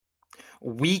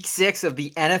Week 6 of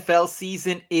the NFL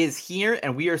season is here,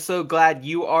 and we are so glad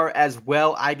you are as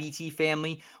well, IBT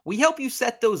family. We help you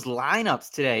set those lineups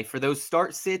today for those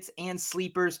start sits and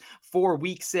sleepers for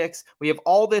Week 6. We have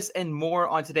all this and more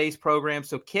on today's program,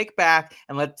 so kick back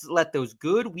and let's let those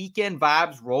good weekend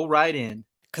vibes roll right in.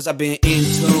 Cause I've been in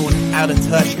tune, out of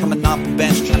touch, coming off the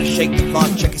bench, trying to shake the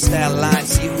funk, check a stat line,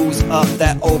 see who's up,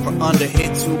 that over under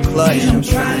hit too clutch. And I'm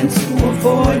trying to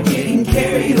avoid getting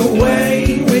carried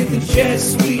away with the jet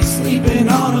sweep, sleeping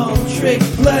on a trick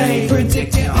play,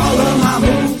 predicting all of my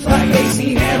moves like they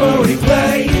seen every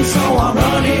play. And so I'm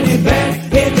running it back,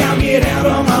 head down, get out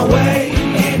of my way.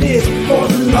 And it's for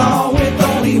the law with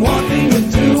only one thing to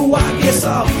do. I guess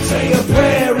I'll say a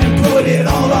prayer and put it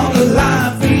all on the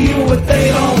line for you. What they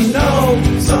don't know,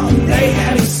 something they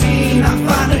haven't seen. I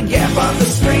find a gap on the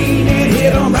screen and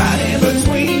hit them right in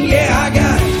between. Yeah, I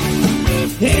got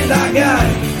it, and I got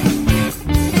it.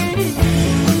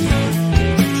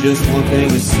 Just one thing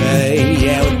to say,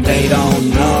 yeah, what they don't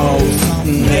know,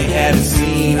 something they haven't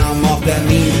seen. I'm off that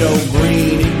mean Joe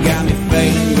Green, it got me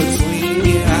fading between.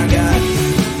 Yeah, I got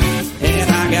it,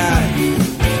 and I got it.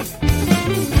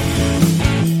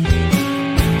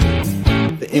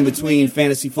 The In Between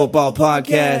Fantasy Football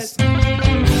Podcast.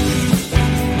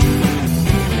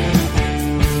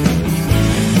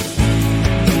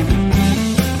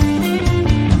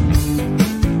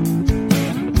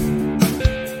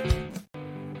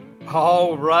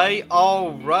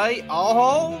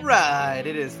 All right.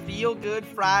 It is Feel Good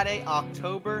Friday,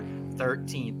 October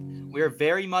 13th. We are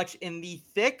very much in the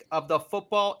thick of the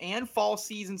football and fall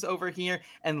seasons over here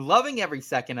and loving every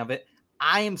second of it.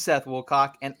 I am Seth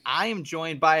Wilcock, and I am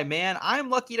joined by a man I'm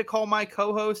lucky to call my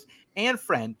co-host and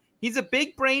friend. He's a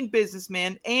big brain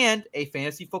businessman and a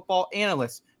fantasy football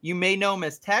analyst. You may know him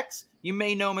as Tex. You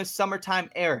may know him as Summertime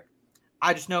Eric.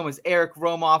 I just know him as Eric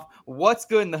Romoff. What's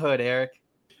good in the hood, Eric?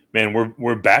 Man,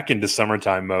 we're back into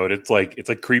summertime mode. It's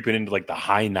like creeping into like the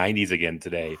high 90s again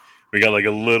today. We got like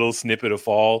a little snippet of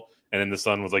fall, and then the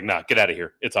sun was like, "Nah, get out of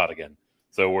here. It's hot again."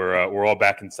 So we're all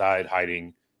back inside,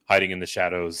 hiding in the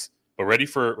shadows, but ready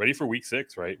for week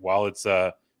 6, right? While it's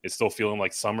still feeling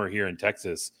like summer here in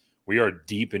Texas, we are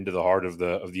deep into the heart of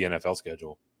the NFL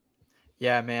schedule.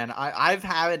 Yeah, man, I've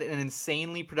had an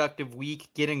insanely productive week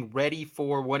getting ready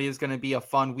for what is going to be a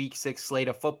fun week 6 slate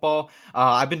of football.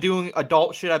 I've been doing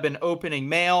adult shit. I've been opening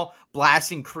mail,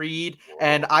 blasting Creed,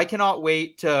 and I cannot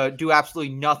wait to do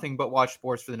absolutely nothing but watch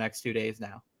sports for the next 2 days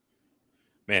now.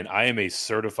 Man, I am a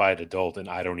certified adult, and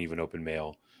I don't even open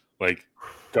mail. Like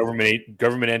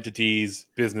government entities,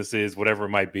 businesses, whatever it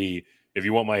might be, if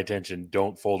you want my attention,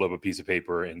 don't fold up a piece of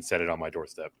paper and set it on my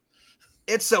doorstep.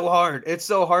 It's so hard. It's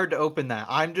so hard to open that.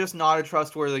 I'm just not a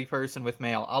trustworthy person with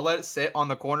mail. I'll let it sit on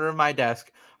the corner of my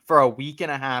desk for a week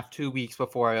and a half, 2 weeks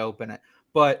before I open it.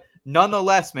 But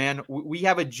nonetheless, man, we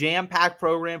have a jam-packed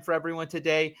program for everyone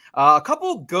today. A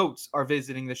couple of GOATs are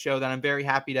visiting the show that I'm very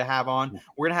happy to have on.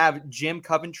 We're going to have Jim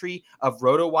Coventry of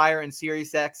RotoWire and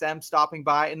SiriusXM stopping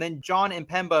by, and then Jon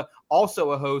Impemba,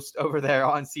 also a host over there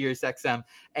on SiriusXM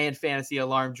and Fantasy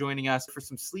Alarm, joining us for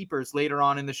some sleepers later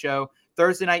on in the show.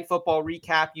 Thursday Night Football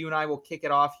recap. You and I will kick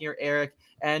it off here, Eric.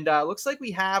 And looks like we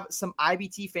have some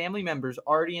IBT family members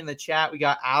already in the chat. We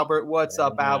got Albert. What's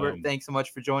up, Albert? Thanks so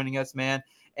much for joining us, man.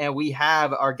 And we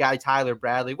have our guy, Tyler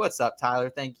Bradley. What's up, Tyler?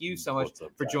 Thank you so much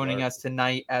for joining us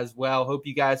tonight as well. Hope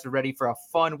you guys are ready for a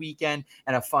fun weekend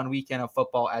and a fun weekend of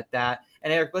football at that.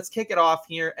 And Eric, let's kick it off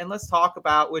here and let's talk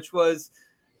about, which was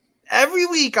every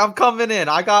week I'm coming in.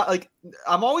 I'm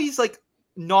always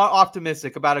not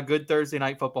optimistic about a good Thursday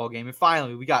night football game. And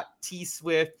finally, we got T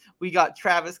Swift. We got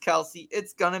Travis Kelce.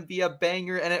 It's going to be a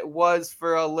banger. And it was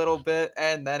for a little bit.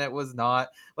 And then it was not.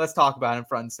 Let's talk about it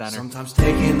front and center. Sometimes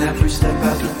taking that first step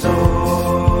out the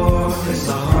door is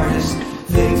the hardest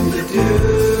thing to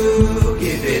do.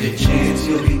 Give it a chance.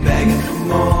 You'll be begging for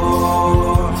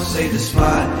more. Save the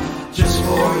spot just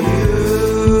for you.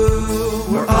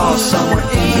 We're all somewhere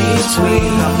in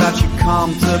between. How about you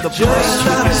come to the place where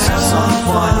you have some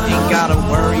fun? Ain't gotta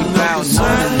worry about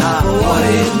knowing not what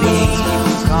it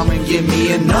means. Come and give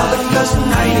me another, cause the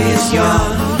night is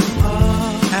young.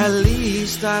 At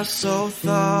least I so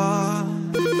thought.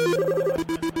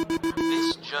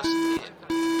 This just in.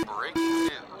 Breaking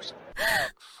news.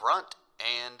 Front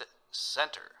and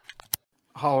center.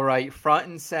 All right, front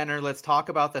and center. Let's talk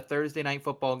about the Thursday night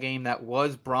football game that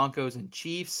was Broncos and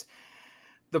Chiefs.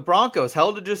 The Broncos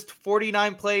held to just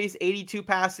 49 plays, 82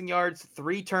 passing yards,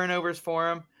 3 turnovers for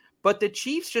them. But the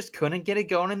Chiefs just couldn't get it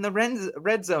going in the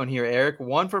red zone here, Eric.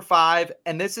 1 for 5.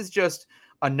 And this is just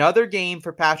another game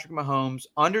for Patrick Mahomes,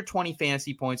 under 20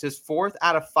 fantasy points, his 4th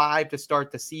out of 5 to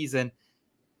start the season.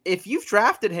 if you've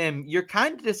drafted him, you're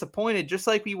kind of disappointed, just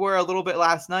like we were a little bit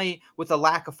last night with a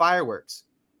lack of fireworks.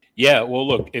 Yeah, well,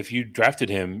 look, if you drafted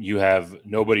him, you have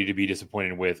nobody to be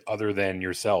disappointed with other than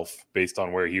yourself based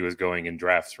on where he was going in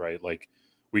drafts, right? Like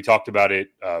we talked about it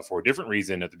for a different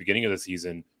reason at the beginning of the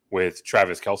season with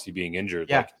Travis Kelce being injured.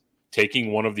 Yeah. Like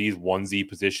taking one of these 1Z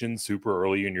positions super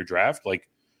early in your draft, like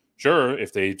sure,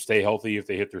 if they stay healthy, if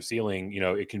they hit their ceiling,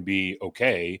 it can be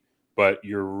okay, but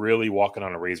you're really walking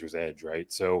on a razor's edge,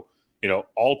 right? So,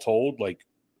 all told, like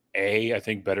I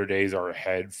think better days are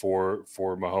ahead for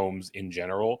Mahomes in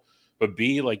general. But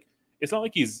B, like it's not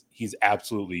like he's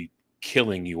absolutely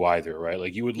killing you either, right?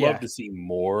 Like you would love to see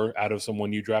more out of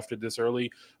someone you drafted this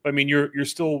early. But I mean, you're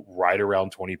still right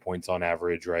around 20 points on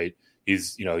average, right?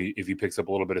 He's, if he picks up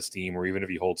a little bit of steam or even if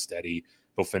he holds steady,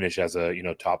 he'll finish as a,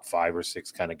 top 5 or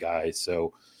 6 kind of guy.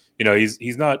 So,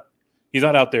 he's not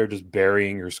out there just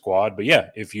burying your squad. But yeah,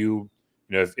 if you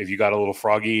if you got a little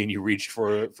froggy and you reached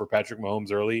for Patrick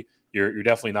Mahomes early, you're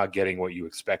definitely not getting what you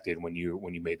expected when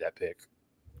you made that pick.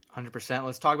 100%.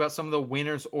 Let's talk about some of the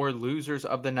winners or losers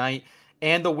of the night.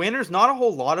 And the winners, not a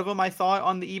whole lot of them, I thought,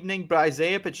 on the evening, but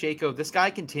Isaiah Pacheco, this guy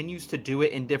continues to do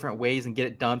it in different ways and get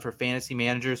it done for fantasy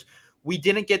managers. We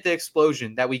didn't get the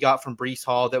explosion that we got from Breece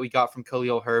Hall, that we got from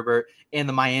Khalil Herbert and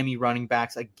the Miami running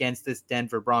backs against this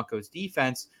Denver Broncos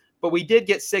defense. But we did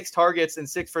get 6 targets and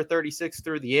 6 for 36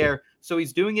 through the air. So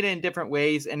he's doing it in different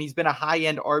ways, and he's been a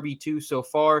high-end RB2 so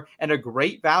far and a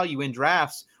great value in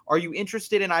drafts. Are you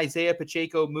interested in Isaiah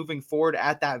Pacheco moving forward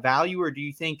at that value, or do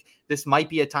you think this might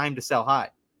be a time to sell high?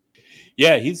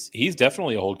 Yeah, he's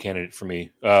definitely a hold candidate for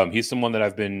me. He's someone that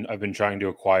I've been trying to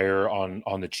acquire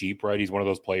on the cheap, right? He's one of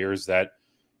those players that,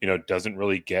 doesn't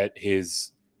really get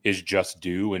his just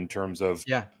due in terms of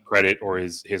credit or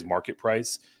his market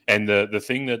price. And the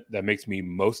thing that makes me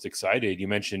most excited, you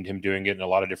mentioned him doing it in a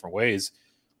lot of different ways.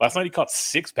 Last night he caught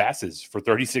 6 passes for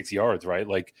 36 yards, right?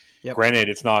 Like, granted,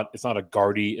 it's not a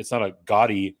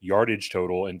gaudy yardage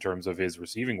total in terms of his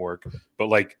receiving work, but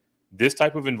like this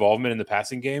type of involvement in the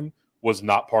passing game was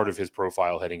not part of his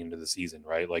profile heading into the season,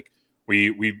 right? Like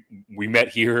we met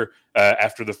here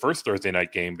after the first Thursday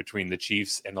night game between the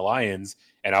Chiefs and the Lions,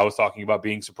 and I was talking about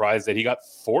being surprised that he got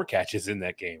 4 catches in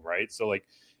that game, right? So like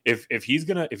if he's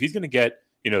gonna get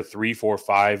 3, 4,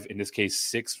 5, in this case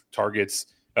 6 targets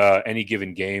any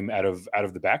given game out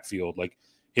of the backfield, like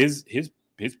his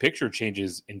picture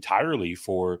changes entirely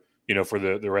for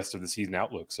the rest of the season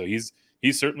outlook. So he's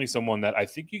certainly someone that I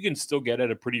think you can still get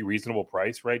at a pretty reasonable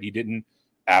price, right? He didn't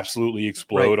absolutely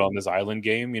explode on this island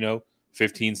game,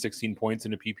 15, 16 points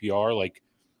in a PPR. Like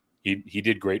he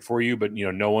did great for you, but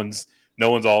no one's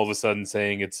all of a sudden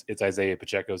saying it's Isaiah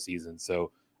Pacheco season.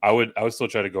 So I would still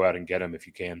try to go out and get him if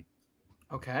you can.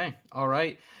 Okay. All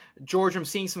right. George, I'm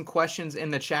seeing some questions in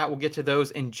the chat. We'll get to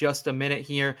those in just a minute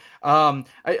here.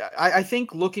 I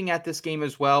think looking at this game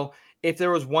as well, if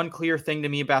there was one clear thing to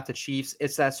me about the Chiefs,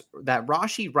 it's that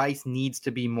Rashee Rice needs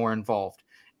to be more involved.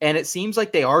 And it seems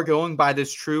like they are going by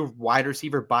this true wide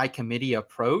receiver by committee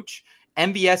approach.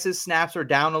 MVS's snaps are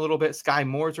down a little bit. Sky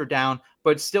Moore's are down,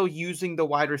 but still using the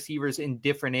wide receivers in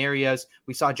different areas.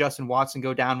 We saw Justin Watson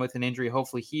go down with an injury.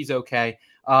 Hopefully he's okay.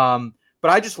 But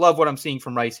I just love what I'm seeing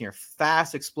from Rice here.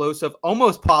 Fast, explosive,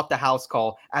 almost popped a house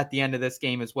call at the end of this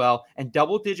game as well. And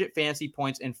double-digit fantasy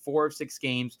points in 4 of 6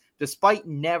 games, despite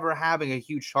never having a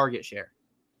huge target share.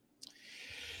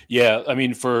 Yeah, I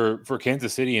mean, for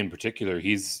Kansas City in particular,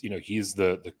 he's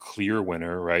the clear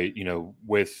winner, right?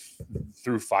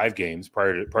 Through 5 games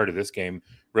prior to this game,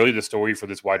 really the story for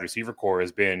this wide receiver core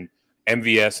has been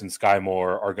MVS and Sky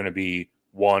Moore are going to be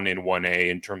 1 and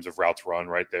 1A in terms of routes run,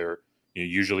 right there.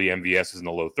 Usually MVS is in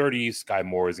the low 30s, Sky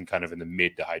Moore is in kind of in the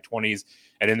mid to high 20s,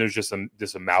 and then there's just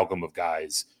this amalgam of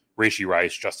guys: Rashee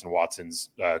Rice, Justin Watson's,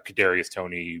 Kadarius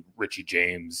Toney, Richie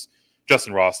James,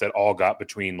 Justin Ross, that all got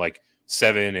between like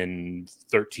 7 and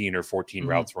 13 or 14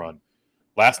 routes run.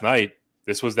 Last night,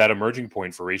 this was that emerging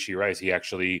point for Rashee Rice. He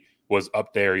actually was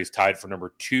up there. He's tied for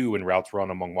number 2 in routes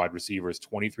run among wide receivers,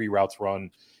 23 routes run.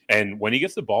 And when he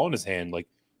gets the ball in his hand, like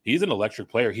he's an electric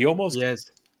player. He almost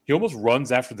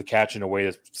runs after the catch in a way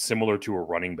that's similar to a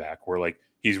running back, where like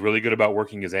he's really good about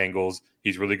working his angles.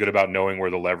 He's really good about knowing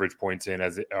where the leverage points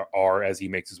as he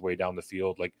makes his way down the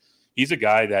field. Like he's a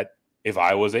guy that if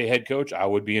I was a head coach, I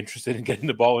would be interested in getting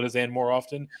the ball in his hand more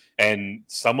often. And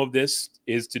some of this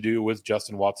is to do with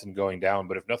Justin Watson going down.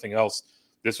 But if nothing else,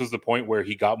 this was the point where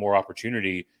he got more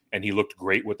opportunity and he looked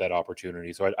great with that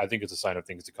opportunity. So I think it's a sign of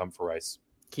things to come for Rice.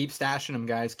 Keep stashing them,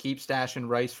 guys. Keep stashing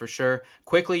Rice for sure.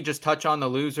 Quickly, just touch on the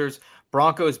losers.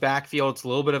 Broncos backfield, it's a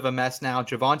little bit of a mess now.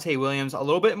 Javonte Williams, a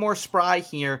little bit more spry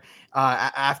here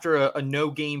after a no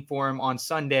game for him on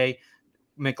Sunday.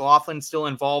 McLaughlin's still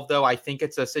involved, though. I think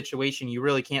it's a situation you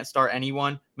really can't start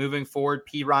anyone moving forward.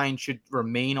 P. Ryan should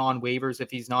remain on waivers if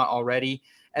he's not already.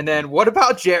 And then what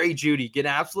about Jerry Jeudy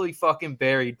getting absolutely fucking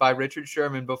buried by Richard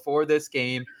Sherman before this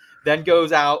game, then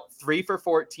goes out 3 for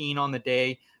 14 on the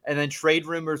day, and then trade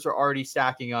rumors are already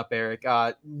stacking up, Eric.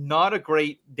 Not a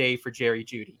great day for Jerry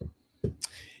Jeudy.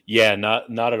 Yeah,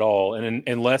 not at all. And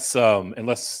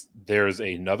unless there's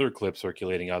another clip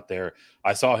circulating out there,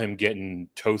 I saw him getting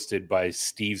toasted by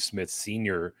Steve Smith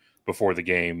Sr. before the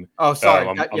game. Oh,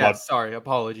 sorry. Sorry.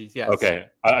 Apologies. Yes. Okay.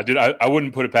 I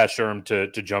wouldn't put it past Sherm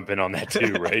to jump in on that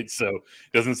too, right? So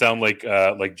it doesn't sound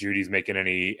like Judy's making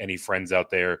any friends out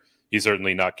there. He's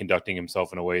certainly not conducting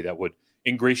himself in a way that would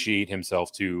ingratiate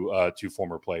himself to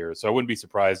former players. So I wouldn't be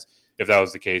surprised if that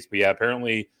was the case. But yeah,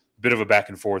 apparently a bit of a back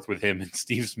and forth with him and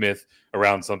Steve Smith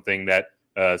around something that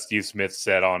Steve Smith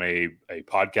said on a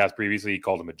podcast previously. He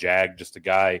called him a jag, just a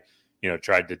guy,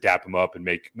 tried to dap him up and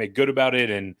make good about it.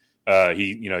 And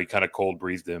he kind of cold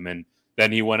breathed him. And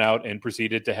then he went out and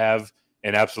proceeded to have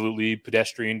an absolutely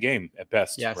pedestrian game at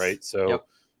best. Yes. Right. So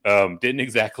didn't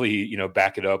exactly,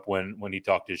 back it up when he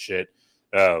talked his shit.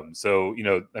 So,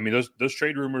 those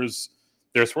trade rumors,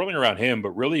 they're swirling around him, but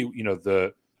really,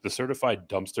 the certified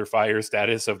dumpster fire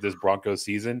status of this Broncos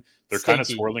season, they're kind of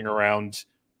swirling around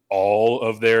all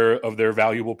of their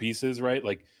valuable pieces, right?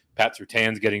 Like Pat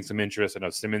Surtain's getting some interest. I know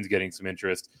Simmons getting some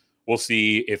interest. We'll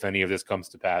see if any of this comes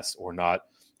to pass or not.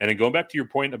 And then going back to your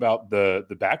point about the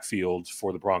backfield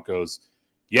for the Broncos,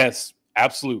 yes,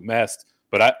 absolute mess.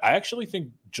 But I actually think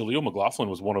Jaleel McLaughlin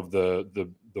was one of the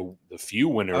few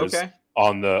winners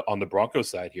on the Broncos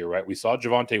side here, right? We saw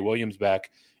Javonte Williams back,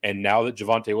 and now that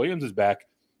Javonte Williams is back,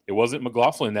 it wasn't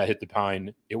McLaughlin that hit the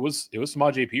pine. It was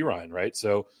Samaje Perine, right?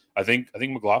 So I think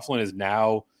McLaughlin is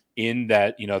now in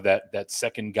that that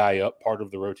second guy up part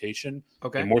of the rotation.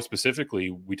 Okay. And more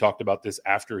specifically, we talked about this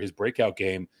after his breakout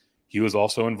game. He was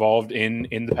also involved in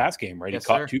the pass game, right? Yes, he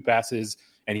caught 2 passes,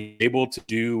 and he's able to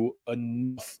do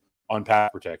enough on pass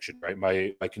protection, right?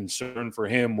 My concern for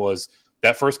him was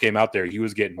that first game out there, he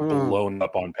was getting blown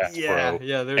up on pass pro.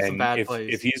 Yeah, there's some bad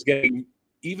plays. If he's getting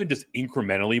even just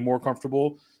incrementally more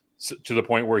comfortable to the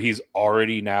point where he's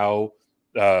already now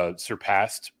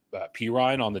surpassed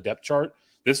Perine on the depth chart,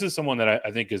 this is someone that I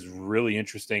think is really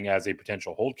interesting as a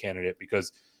potential hold candidate,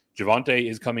 because Javonte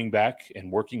is coming back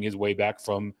and working his way back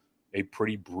from a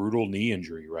pretty brutal knee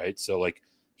injury, right? So like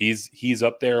he's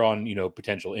up there on,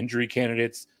 potential injury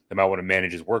candidates. They might want to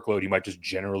manage his workload. He might just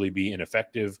generally be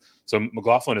ineffective. So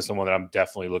McLaughlin is someone that I'm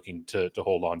definitely looking to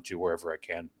hold on to wherever I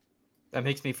can. That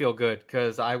makes me feel good,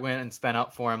 because I went and spent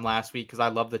up for him last week because I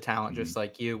love the talent just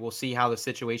like you. We'll see how the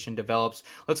situation develops.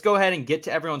 Let's go ahead and get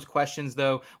to everyone's questions,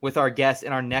 though, with our guest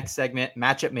in our next segment,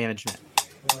 Matchup Management.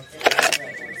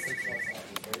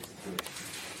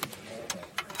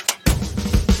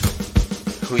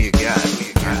 Who you got?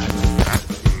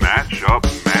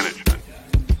 Matchup Management.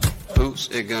 Who's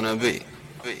it gonna be?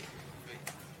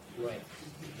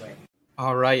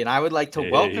 All right, and I would like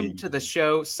to welcome to the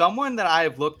show someone that I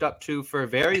have looked up to for a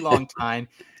very long time.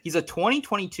 He's a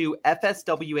 2022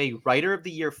 FSWA Writer of the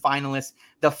Year finalist,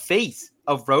 the face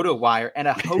of RotoWire, and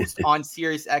a host on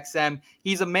SiriusXM.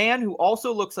 He's a man who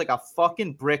also looks like a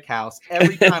fucking brick house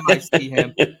every time I see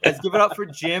him. Let's give it up for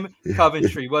Jim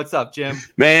Coventry. What's up, Jim?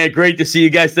 Man, great to see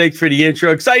you guys. Thanks for the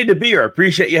intro. Excited to be here.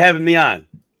 Appreciate you having me on.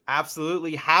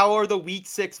 Absolutely. How are the Week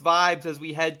 6 vibes as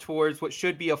we head towards what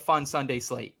should be a fun Sunday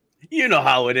slate? You know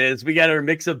how it is. We got our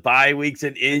mix of bye weeks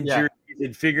and injuries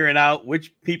and figuring out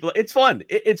which people. It's fun.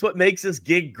 It's what makes this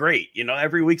gig great.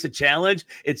 Every week's a challenge.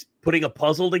 It's putting a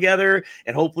puzzle together,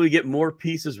 and hopefully we get more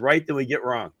pieces right than we get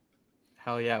wrong.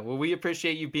 Hell yeah. Well, we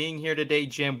appreciate you being here today,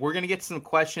 Jim. We're going to get some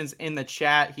questions in the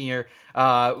chat here.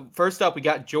 First up, we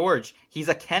got George. He's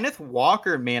a Kenneth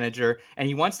Walker manager, and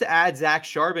he wants to add Zach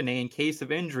Charbonnet in case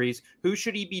of injuries. Who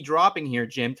should he be dropping here,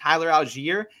 Jim? Tyler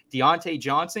Algier, Deontay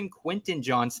Johnson, Quentin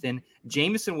Johnston,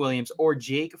 Jameson Williams, or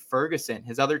Jake Ferguson?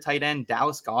 His other tight end,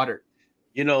 Dallas Goedert.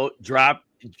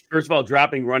 First of all,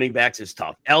 dropping running backs is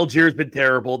tough. Algier's been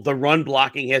terrible. The run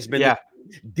blocking has been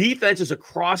defenses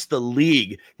across the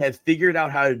league have figured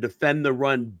out how to defend the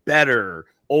run better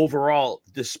overall,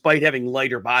 despite having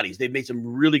lighter bodies. They've made some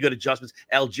really good adjustments.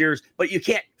 Algiers, but you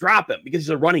can't drop him because he's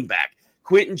a running back.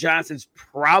 Quentin Johnston's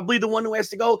probably the one who has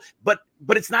to go, but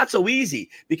it's not so easy,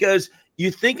 because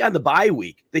you think on the bye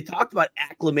week, they talked about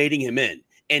acclimating him in,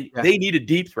 and they need a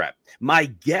deep threat. My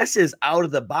guess is out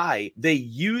of the bye, they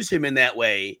use him in that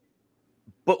way.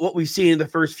 But what we've seen in the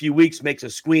first few weeks makes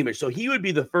us squeamish. So he would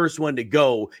be the first one to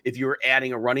go if you were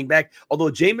adding a running back.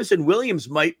 Although Jameson Williams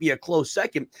might be a close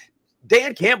second,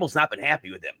 Dan Campbell's not been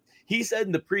happy with him. He said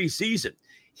in the preseason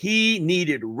He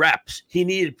needed reps. He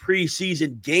needed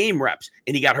preseason game reps,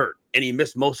 and he got hurt, and he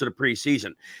missed most of the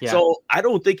preseason. Yeah. So I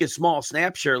don't think his small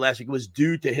snap share last week was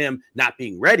due to him not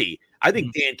being ready. I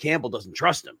think Dan Campbell doesn't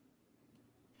trust him.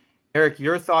 Eric,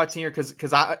 your thoughts here?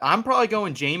 Because I'm probably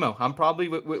going JMO. I'm probably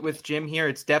with Jim here.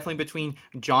 It's definitely between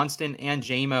Johnston and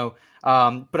JMO.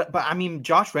 But I mean,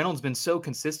 Josh Reynolds has been so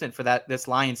consistent for this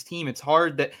Lions team. It's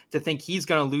hard to think he's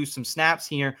going to lose some snaps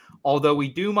here. Although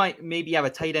we might maybe have a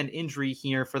tight end injury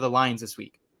here for the Lions this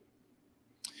week.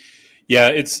 Yeah,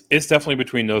 it's definitely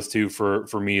between those two for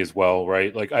me as well,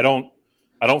 right? Like I don't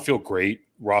feel great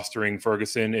rostering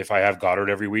Ferguson if I have Goddard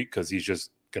every week because he's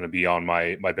just going to be on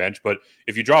my bench. But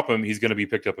if you drop him, he's going to be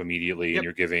picked up immediately, and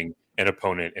you're giving an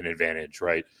opponent an advantage,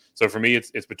 right? So for me,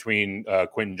 it's between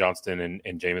Quentin Johnston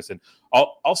and Jameson.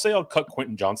 I'll say I'll cut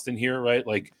Quentin Johnston here, right?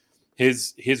 Like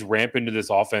his ramp into this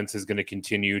offense is going to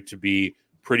continue to be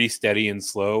pretty steady and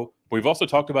slow. But we've also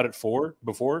talked about it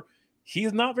before.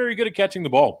 He's not very good at catching the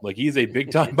ball. Like he's a big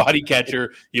time body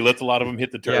catcher. He lets a lot of them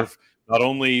hit the turf. Yeah. Not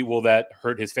only will that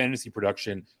hurt his fantasy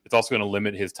production, it's also going to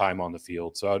limit his time on the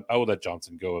field. So I will let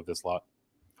Johnson go of this lot.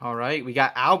 All right. We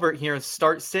got Albert here.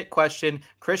 Sit question.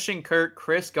 Christian Kirk,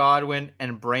 Chris Godwin,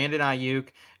 and Brandon Ayuk.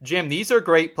 Jim, these are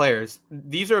great players.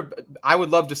 I would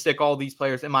love to stick all these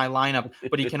players in my lineup,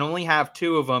 but he can only have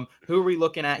 2 of them. Who are we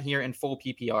looking at here in full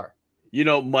PPR? You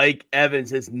know, Mike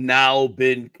Evans has now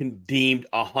been deemed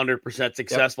 100%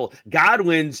 successful. Yep.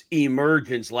 Godwin's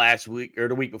emergence last week or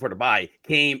the week before the bye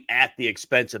came at the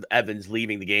expense of Evans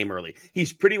leaving the game early.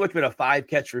 He's pretty much been a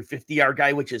 5-catch for 50-yard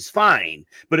guy, which is fine,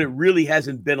 but it really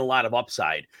hasn't been a lot of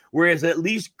upside. Whereas at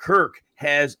least Kirk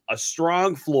has a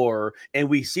strong floor, and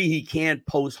we see he can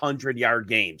post 100-yard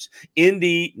games.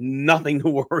 Indy, nothing to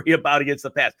worry about against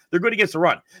the pass. They're good against the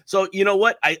run. So you know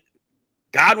what?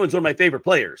 Godwin's one of my favorite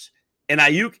players. And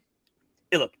Ayuk,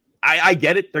 look, I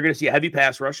get it. They're going to see a heavy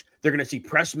pass rush. They're going to see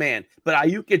press man. But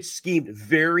Ayuk gets schemed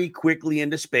very quickly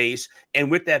into space. And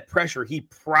with that pressure, he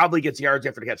probably gets yards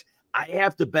after the catch. I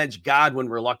have to bench Godwin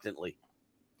reluctantly.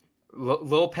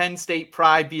 Little Penn State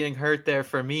pride being hurt there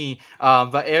for me.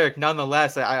 But Eric,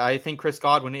 nonetheless, I think Chris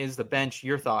Godwin is the bench.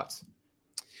 Your thoughts?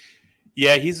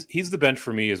 Yeah, he's the bench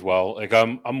for me as well. Like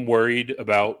I'm worried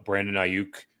about Brandon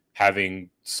Ayuk having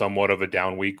somewhat of a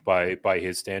down week by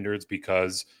his standards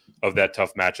because of that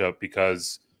tough matchup,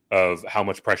 because of how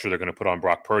much pressure they're going to put on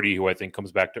Brock Purdy, who I think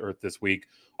comes back to earth this week.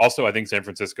 Also, I think San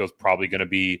Francisco is probably going to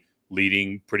be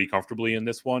leading pretty comfortably in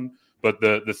this one. But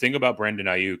the thing about Brandon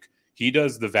Ayuk, he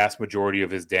does the vast majority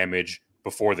of his damage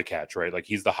before the catch, right? Like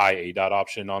he's the high ADOT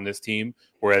option on this team,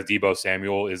 whereas Deebo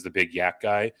Samuel is the big yak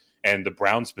guy. And the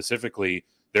Browns specifically,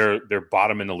 they're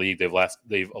bottom in the league.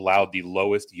 They've allowed the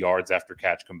lowest yards after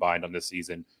catch combined on this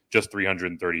season, just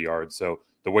 330 yards. So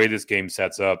the way this game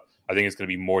sets up, I think it's going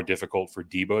to be more difficult for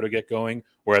Deebo to get going,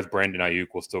 whereas Brandon Ayuk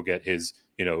will still get his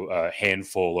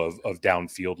handful of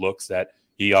downfield looks that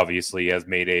he obviously has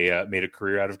made a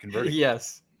career out of converting.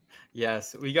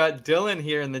 Yes. We got Dylan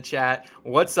here in the chat.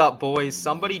 What's up, boys?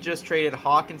 Somebody just traded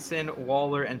Hawkinson,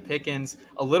 Waller, and Pickens.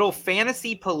 A little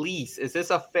fantasy police. Is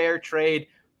this a fair trade?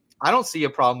 I don't see a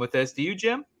problem with this. Do you,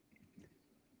 Jim?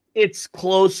 It's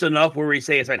close enough where we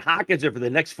say it's right. Hawkinson for the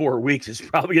next 4 weeks is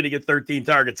probably going to get 13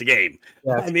 targets a game.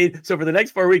 Yes. I mean, so for the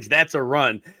next 4 weeks, that's a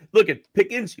run. Look at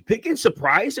Pickens. Pickens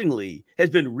surprisingly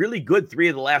has been really good 3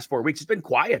 of the last 4 weeks. It's been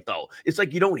quiet though. It's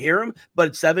like you don't hear him, but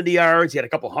it's 70 yards. He had a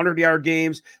couple 100-yard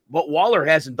games, but Waller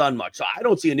hasn't done much. So I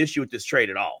don't see an issue with this trade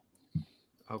at all.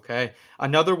 Okay.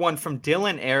 Another one from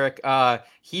Dylan, Eric.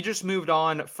 He just moved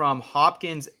on from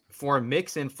Hopkins for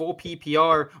Mixon, full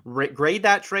PPR. Grade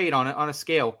that trade on a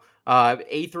scale,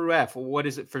 A through F. What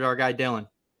is it for our guy Dylan?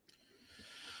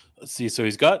 Let's see. So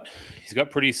he's got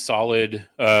pretty solid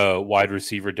wide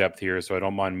receiver depth here. So I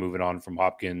don't mind moving on from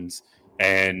Hopkins.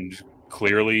 And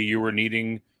clearly, you were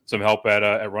needing some help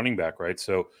at running back, right?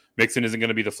 So Mixon isn't going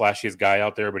to be the flashiest guy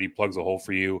out there, but he plugs a hole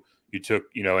for you. You took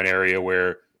an area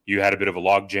where you had a bit of a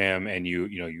log jam, and you're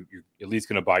at least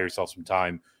going to buy yourself some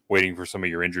time waiting for some of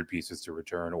your injured pieces to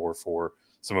return or for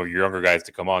some of your younger guys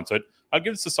to come on. So I'll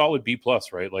give this a solid B+,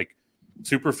 right? Like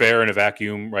super fair in a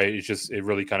vacuum, right? It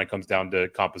really kind of comes down to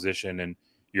composition, and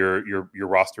your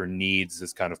roster needs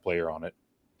this kind of player on it.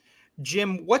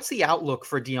 Jim, what's the outlook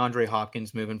for DeAndre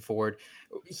Hopkins moving forward?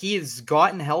 He has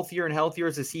gotten healthier and healthier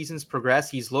as the season's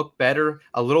progressed. He's looked better,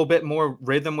 a little bit more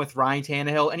rhythm with Ryan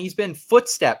Tannehill, and he's been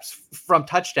footsteps from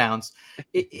touchdowns.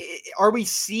 Are we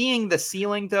seeing the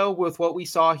ceiling, though, with what we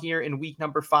saw here in week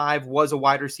number 5? Was a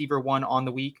wide receiver 1 on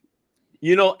the week?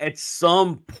 At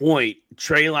some point,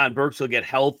 Treylon Burks will get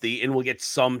healthy and will get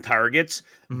some targets.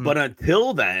 Mhm. But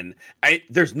until then,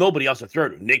 there's nobody else to throw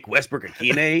to. Nick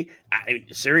Westbrook-Akine,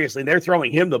 seriously, they're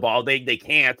throwing him the ball. They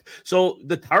can't. So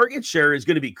the target share is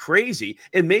going to be crazy.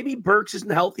 And maybe Burks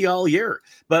isn't healthy all year.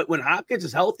 But when Hopkins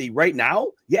is healthy right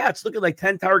now, yeah, it's looking like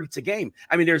 10 targets a game.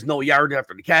 I mean, there's no yard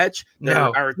after the catch. There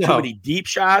are too many deep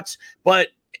shots.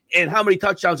 And how many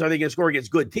touchdowns are they going to score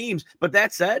against good teams? But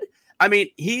that said, I mean,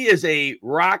 he is a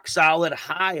rock solid,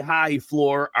 high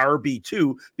floor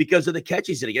RB2 because of the catch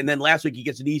he's hitting. And then last week he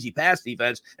gets an easy pass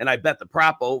defense, and I bet the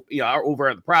prop over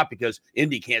at the prop because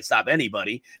Indy can't stop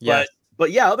anybody. Yes.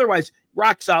 But yeah, otherwise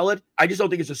rock solid. I just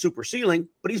don't think it's a super ceiling,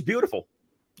 but he's beautiful.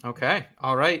 Okay.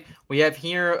 All right. We have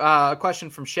here a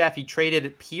question from Chef. He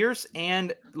traded Pierce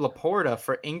and Laporta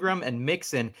for Ingram and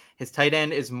Mixon. His tight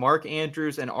end is Mark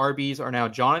Andrews, and RBs are now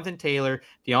Jonathan Taylor,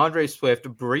 DeAndre Swift,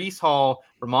 Breece Hall,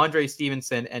 Ramondre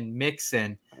Stevenson, and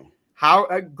Mixon. How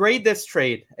grade this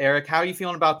trade, Eric? How are you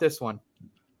feeling about this one?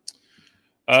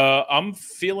 I'm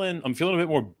feeling a bit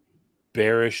more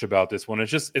bearish about this one.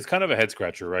 It's kind of a head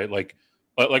scratcher, right? Like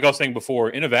I was saying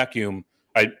before, in a vacuum,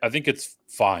 I think it's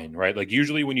fine, right? Like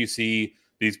usually when you see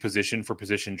these position for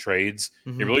position trades,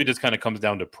 it really just kind of comes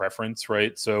down to preference,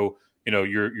 right? So,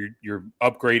 you're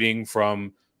upgrading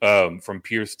from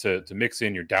Pierce to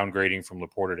Mixon, you're downgrading from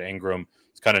Laporta to Ingram.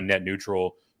 It's kind of net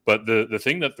neutral. But the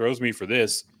thing that throws me for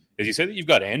this is you say that you've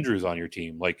got Andrews on your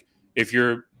team. Like if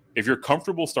you're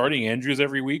comfortable starting Andrews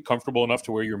every week, comfortable enough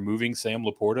to where you're moving Sam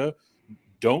Laporta,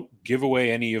 don't give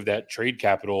away any of that trade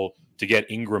capital to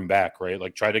get Ingram back, right?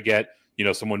 Like try to get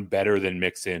someone better than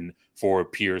Mixon for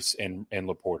Pierce and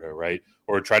Laporta, right?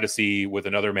 Or try to see with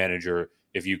another manager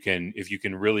if you can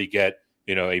really get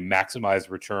a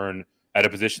maximized return at a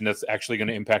position that's actually going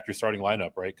to impact your starting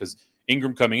lineup, right? Because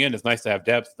Ingram coming in, it's nice to have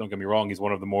depth. Don't get me wrong; he's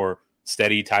one of the more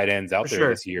steady tight ends out there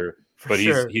this year. But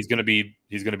he's going to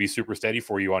be super steady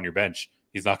for you on your bench.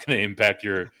 He's not going to impact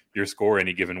your score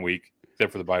any given week,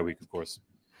 except for the bye week, of course.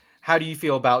 How do you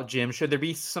feel about Jim? Should there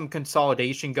be some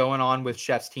consolidation going on with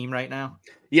Chef's team right now?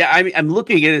 Yeah, I mean, I'm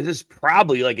looking at it. This is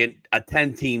probably like a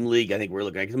 10-team league. I think we're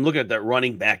looking at. I'm looking at that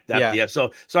running back depth. Yeah.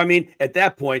 So I mean, at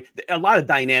that point, a lot of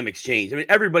dynamics change. I mean,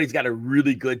 everybody's got a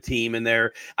really good team in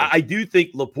there. I do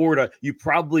think Laporta, you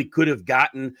probably could have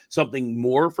gotten something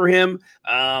more for him.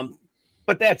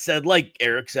 But that said, like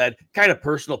Eric said, kind of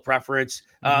personal preference.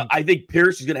 I think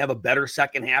Pierce is going to have a better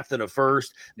second half than a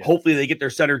first. Yeah. Hopefully they get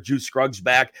their center Juice Scruggs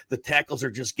back. The tackles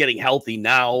are just getting healthy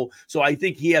now. So I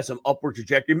think he has some upward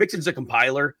trajectory. Mixon's a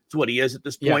compiler. It's what he is at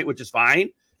this point, which is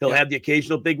fine. He'll have the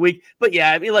occasional big week. But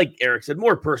yeah, I mean, like Eric said,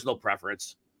 more personal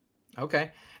preference.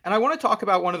 Okay. And I want to talk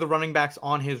about one of the running backs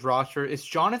on his roster. It's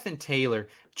Jonathan Taylor.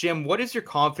 Jim, what is your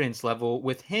confidence level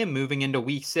with him moving into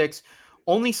week 6?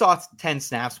 Only saw 10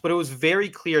 snaps, but it was very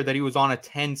clear that he was on a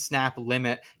 10-snap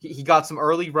limit. He got some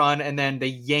early run, and then they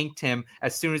yanked him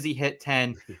as soon as he hit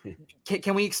 10.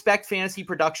 Can we expect fantasy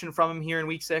production from him here in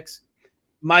week 6?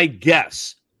 My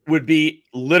guess would be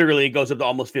literally it goes up to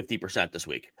almost 50% this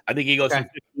week. I think he goes from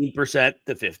 15%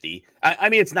 to 50%. I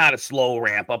mean, it's not a slow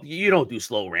ramp up. You don't do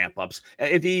slow ramp ups.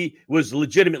 If he was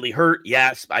legitimately hurt,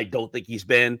 yes, I don't think he's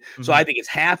been. So I think it's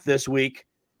half this week.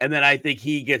 And then I think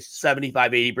he gets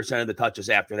 75, 80% of the touches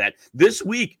after that. This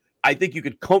week, I think you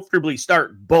could comfortably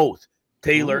start both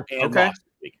Taylor and Moss this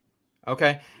week.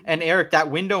 Okay. And Eric, that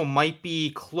window might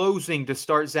be closing to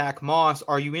start Zach Moss.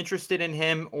 Are you interested in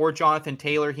him or Jonathan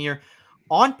Taylor here?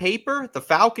 On paper, the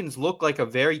Falcons look like a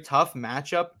very tough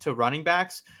matchup to running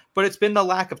backs, but it's been the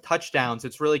lack of touchdowns.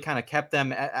 It's really kind of kept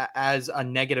them as a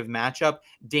negative matchup.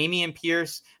 Dameon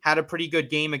Pierce had a pretty good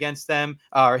game against them.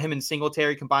 Him and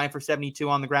Singletary combined for 72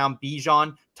 on the ground.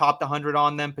 Bijan topped 100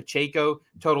 on them. Pacheco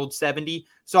totaled 70.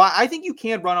 So I think you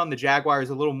can run on the Jaguars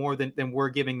a little more than we're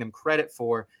giving them credit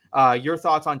for. Your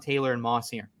thoughts on Taylor and Moss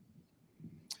here?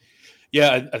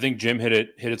 Yeah, I think Jim hit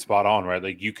it spot on, right?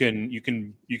 Like you can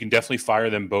definitely fire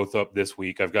them both up this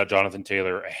week. I've got Jonathan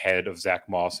Taylor ahead of Zach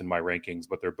Moss in my rankings,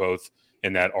 but they're both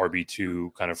in that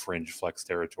RB2 kind of fringe flex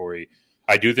territory.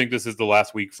 I do think this is the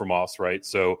last week for Moss, right?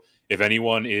 So if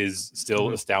anyone is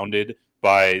still astounded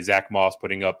by Zach Moss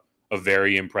putting up a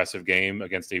very impressive game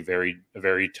against a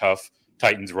very tough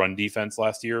Titans run defense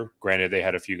last year, granted they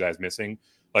had a few guys missing.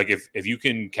 Like if you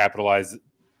can capitalize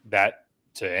that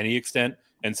to any extent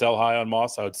and sell high on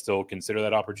Moss, I would still consider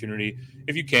that opportunity.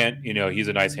 If you can't, he's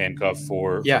a nice handcuff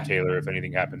for Taylor if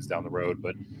anything happens down the road.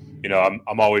 But,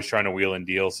 I'm always trying to wheel and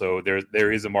deal. So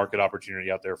there is a market opportunity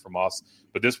out there for Moss.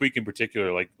 But this week in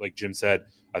particular, like Jim said,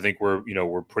 I think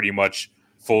we're pretty much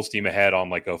full steam ahead on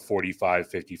like a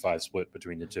 45-55 split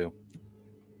between the two.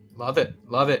 Love it.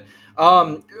 Love it.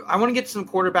 I want to get some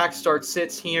quarterback start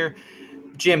sits here.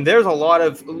 Jim, there's a lot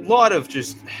of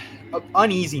just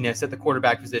uneasiness at the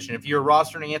quarterback position. If you're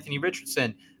rostering Anthony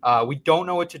Richardson, we don't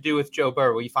know what to do with Joe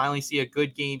Burrow. We finally see a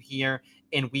good game here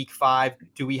in week 5.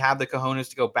 Do we have the cojones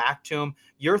to go back to him?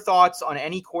 Your thoughts on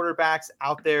any quarterbacks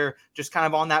out there just kind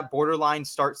of on that borderline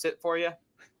start sit for you?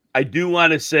 I do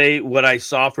want to say what I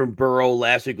saw from Burrow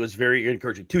last week was very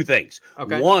encouraging. 2 things.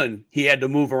 Okay. One, he had to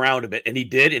move around a bit, and he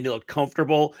did, and he looked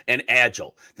comfortable and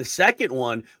agile. The second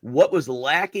one, what was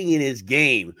lacking in his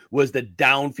game was the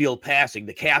downfield passing.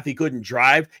 The calf, he couldn't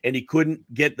drive, and he couldn't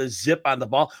get the zip on the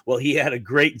ball. Well, he had a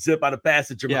great zip on a pass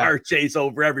to Jamar Chase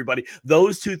over everybody.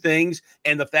 Those 2 things,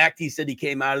 and the fact he said he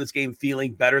came out of this game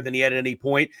feeling better than he had at any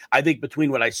point, I think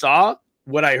between what I saw,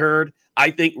 what I heard,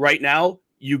 I think right now,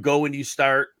 you go and you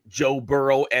start Joe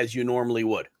Burrow as you normally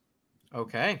would.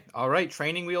 Okay. All right.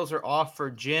 Training wheels are off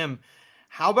for Jim.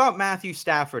 How about Matthew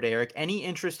Stafford, Eric? Any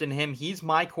interest in him? He's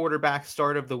my quarterback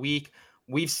start of the week.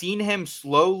 We've seen him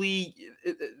slowly.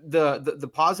 The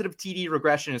positive TD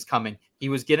regression is coming. He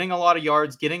was getting a lot of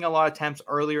yards, getting a lot of attempts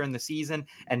earlier in the season,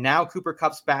 and now Cooper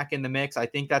Kupp's back in the mix. I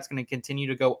think that's going to continue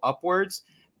to go upwards.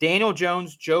 Daniel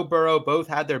Jones, Joe Burrow both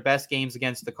had their best games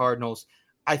against the Cardinals.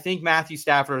 I think Matthew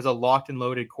Stafford is a locked and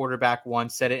loaded quarterback one.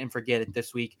 Set it and forget it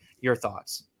this week. Your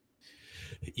thoughts?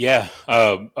 Yeah.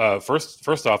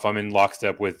 First off, I'm in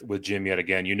lockstep with Jim yet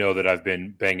again. You know that I've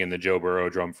been banging the Joe Burrow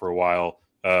drum for a while,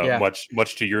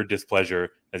 much to your displeasure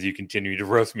as you continue to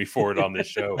roast me for it on this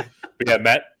show. But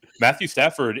yeah, Matthew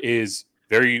Stafford is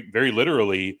very, very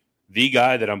literally the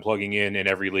guy that I'm plugging in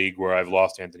every league where I've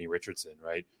lost Anthony Richardson,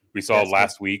 right? We saw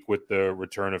last week with the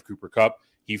return of Cooper Kupp.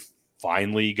 He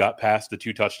finally got past the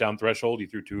 2 touchdown threshold. He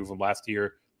threw 2 of them last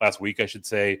week, I should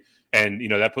say. And,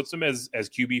 that puts him as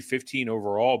QB 15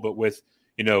 overall, but with,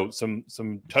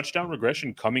 some touchdown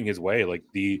regression coming his way, like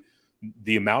the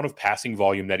amount of passing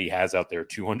volume that he has out there,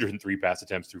 203 pass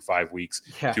attempts through 5 weeks,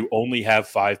 to only have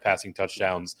 5 passing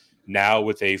touchdowns now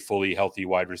with a fully healthy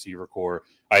wide receiver core.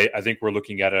 I think we're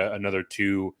looking at another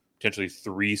 2, potentially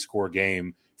 3 score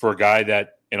game for a guy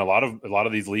that in a lot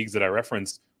of these leagues that I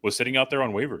referenced was sitting out there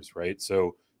on waivers, right?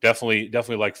 So definitely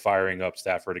like firing up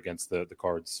Stafford against the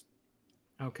Cards.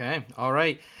 Okay. All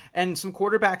right. And some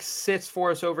quarterback sits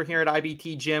for us over here at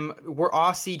IBT, Jim. We're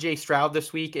off CJ Stroud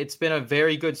this week. It's been a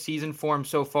very good season for him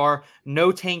so far.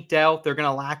 No Tank Dell. They're going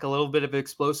to lack a little bit of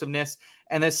explosiveness.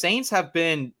 And the Saints have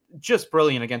been just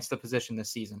brilliant against the position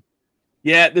this season.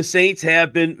 Yeah, the Saints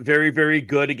have been very, very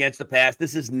good against the pass.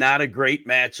 This is not a great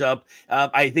matchup.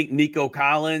 I think Nico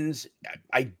Collins,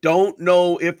 I don't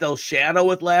know if they'll shadow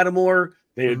with Lattimore.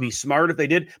 They would be smart if they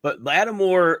did, but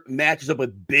Lattimore matches up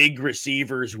with big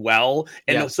receivers well.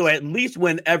 And so at least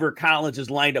whenever Collins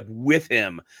is lined up with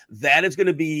him, that is going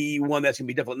to be one that's going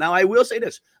to be difficult. Now, I will say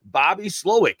this, Bobby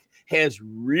Slowick has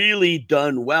really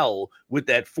done well with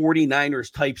that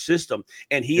 49ers type system.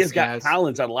 And he has got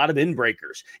Collins on a lot of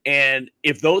in-breakers. And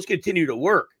if those continue to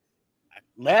work,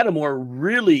 Lattimore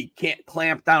really can't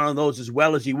clamp down on those as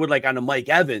well as he would like on a Mike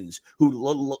Evans,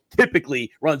 who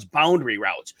typically runs boundary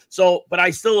routes. So, but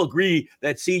I still agree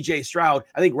that CJ Stroud,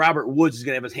 I think Robert Woods is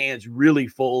going to have his hands really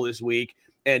full this week.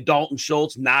 And Dalton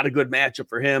Schultz, not a good matchup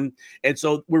for him. And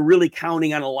so we're really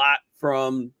counting on a lot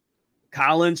from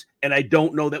Collins, and I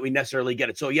don't know that we necessarily get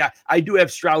it. So, yeah, I do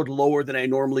have Stroud lower than I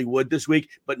normally would this week,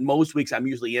 but most weeks I'm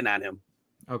usually in on him.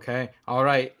 Okay. All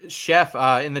right. Chef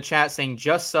in the chat saying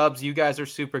just subs. You guys are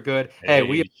super good. Hey,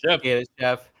 we appreciate it,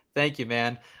 Chef. Thank you,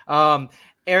 man.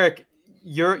 Eric,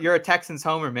 you're a Texans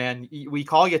homer, man. We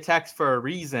call you Tex for a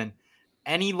reason.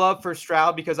 Any love for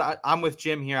Stroud? Because I'm with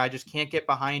Jim here. I just can't get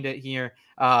behind it here.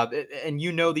 And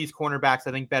these cornerbacks,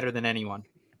 I think, better than anyone.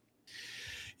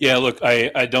 Yeah, look,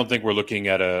 I don't think we're looking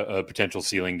at a potential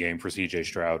ceiling game for CJ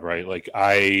Stroud, right? Like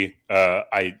I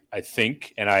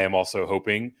think, and I am also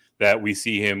hoping that we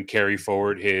see him carry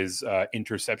forward his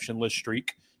interceptionless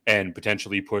streak and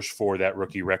potentially push for that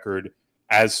rookie record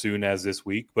as soon as this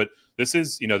week. But this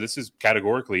is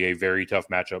categorically a very tough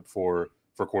matchup for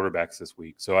quarterbacks this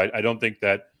week. So I don't think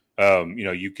that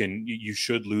you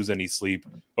should lose any sleep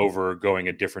over going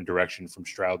a different direction from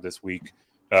Stroud this week.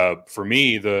 For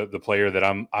me, the player that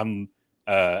I'm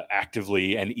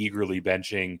actively and eagerly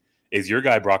benching is your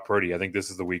guy Brock Purdy. I think this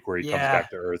is the week where he comes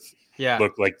back to earth. Yeah,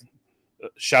 look, like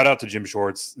shout out to Jim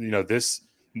Schwartz.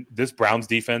 This Browns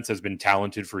defense has been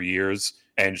talented for years,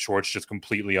 and Schwartz just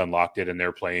completely unlocked it, and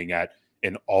they're playing at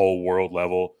an all-world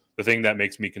level. The thing that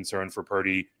makes me concerned for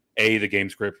Purdy, the game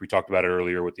script, we talked about it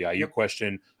earlier with the IU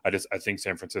question. I think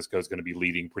San Francisco is going to be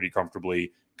leading pretty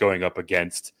comfortably going up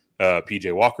against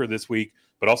PJ Walker this week.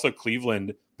 but also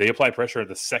Cleveland, they apply pressure at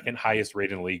the second highest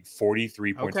rate in the league,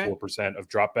 43.4% of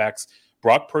dropbacks.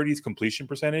 Brock Purdy's completion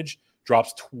percentage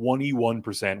drops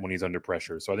 21% when he's under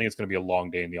pressure. So I think it's going to be a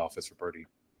long day in the office for Purdy.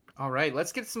 All right,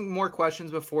 let's get some more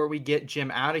questions before we get Jim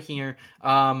out of here.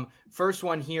 First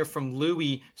one here from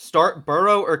Louie. Start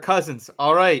Burrow or Cousins?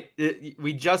 All right,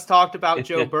 we just talked about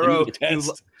Joe Burrow.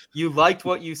 You liked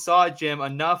what you saw, Jim,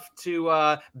 enough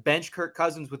to bench Kirk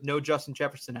Cousins with no Justin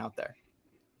Jefferson out there.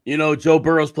 You know, Joe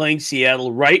Burrow's playing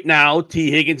Seattle. Right now,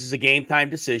 T. Higgins is a game-time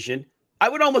decision. I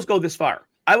would almost go this far.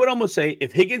 I would almost say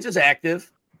if Higgins is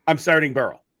active, I'm starting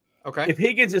Burrow. Okay. If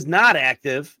Higgins is not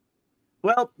active,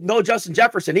 well, no Justin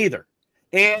Jefferson either.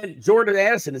 And Jordan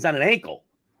Addison is on an ankle.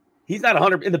 He's not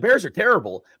 100%. And the Bears are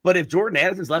terrible. But if Jordan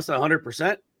Addison's less than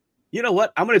 100%, you know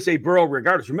what? I'm going to say Burrow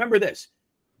regardless. Remember this.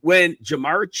 When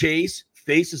Jamar Chase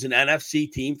faces an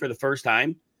NFC team for the first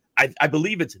time, I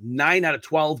believe it's 9 out of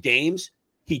 12 games,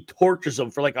 he tortures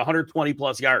them for like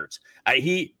 120-plus yards.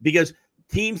 Because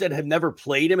teams that have never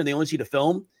played him and they only see the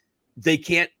film, they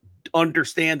can't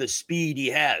understand the speed he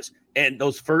has. And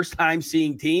those first-time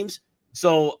seeing teams,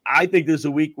 so I think there's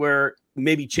a week where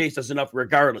maybe Chase does enough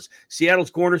regardless. Seattle's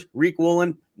corners, Reek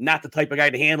Woolen, not the type of guy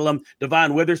to handle him.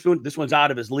 Devon Witherspoon, this one's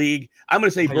out of his league. I'm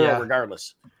going to say Burrow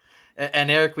regardless.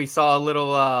 And Eric, we saw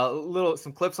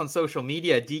some clips on social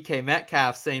media. DK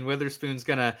Metcalf saying Witherspoon's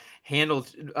going to handle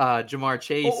Jamar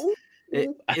Chase.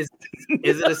 Is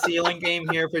it a ceiling game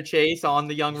here for Chase on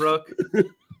the young rook?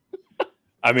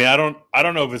 I mean, I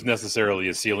don't know if it's necessarily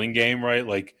a ceiling game, right?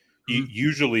 Like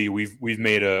usually we've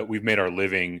made our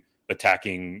living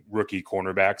attacking rookie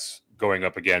cornerbacks going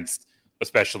up against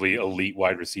especially elite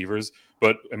wide receivers.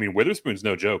 But I mean, Witherspoon's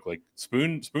no joke. Like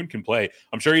Spoon can play.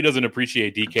 I'm sure he doesn't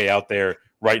appreciate DK out there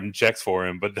writing checks for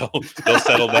him, but they'll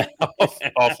settle that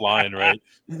offline, right?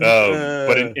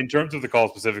 But in terms of the call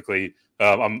specifically,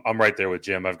 I'm right there with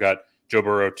Jim. I've got Joe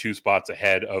Burrow 2 spots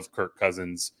ahead of Kirk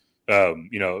Cousins.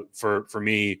 For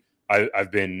me,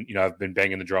 I've been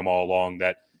banging the drum all along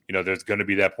that there's going to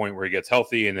be that point where he gets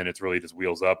healthy, and then it's really just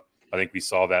wheels up. I think we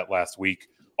saw that last week.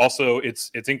 Also,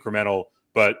 it's incremental,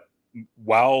 but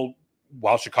while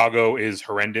Chicago is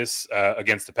horrendous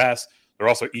against the pass, they're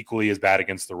also equally as bad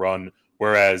against the run,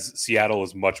 whereas Seattle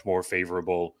is much more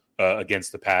favorable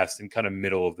against the pass and kind of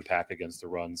middle of the pack against the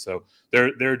run. So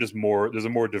they're just there's a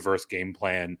more diverse game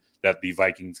plan that the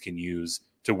Vikings can use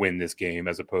to win this game,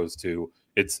 as opposed to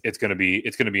it's going to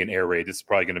be an air raid. This is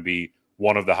probably going to be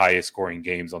one of the highest scoring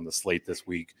games on the slate this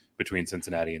week between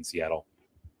Cincinnati and Seattle.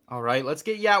 All right, let's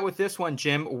get you out with this one,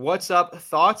 Jim. What's up?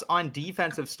 Thoughts on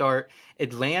defensive start?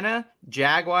 Atlanta,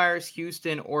 Jaguars,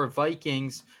 Houston, or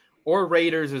Vikings, or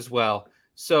Raiders as well.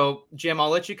 So, Jim, I'll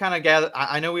let you kind of gather.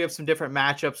 I know we have some different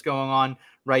matchups going on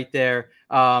right there.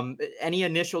 Any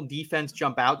initial defense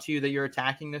jump out to you that you're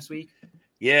attacking this week?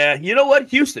 Yeah, you know what?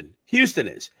 Houston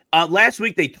is. Last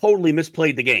week, they totally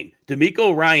misplayed the game.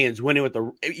 DeMeco Ryans went in with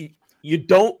you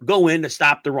don't go in to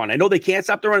stop the run. I know they can't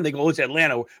stop the run. They go, it's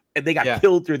Atlanta, and they got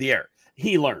killed through the air.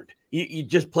 He learned. You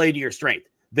just play to your strength.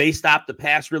 They stopped the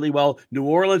pass really well. New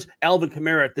Orleans, Alvin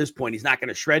Kamara at this point, he's not going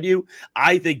to shred you.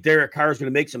 I think Derek Carr is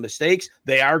going to make some mistakes.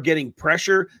 They are getting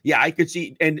pressure. Yeah, I could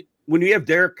see. And when you have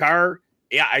Derek Carr,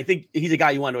 yeah, I think he's a guy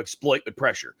you want to exploit with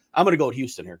pressure. I'm going to go with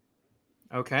Houston here.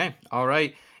 Okay. All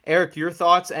right. Eric, your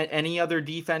thoughts? Any other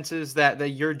defenses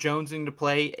that you're jonesing to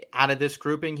play out of this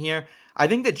grouping here? I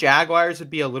think the Jaguars would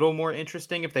be a little more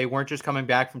interesting if they weren't just coming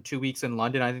back from 2 weeks in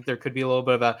London. I think there could be a little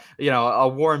bit of a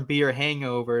warm beer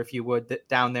hangover, if you would,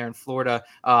 down there in Florida.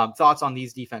 Thoughts on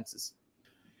these defenses?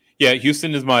 Yeah,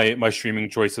 Houston is my streaming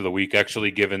choice of the week.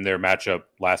 Actually, given their matchup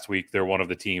last week, they're one of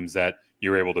the teams that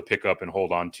you're able to pick up and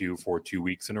hold on to for 2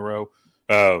 weeks in a row.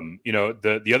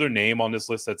 The other name on this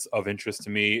list that's of interest to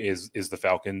me is the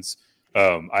Falcons.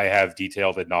 I have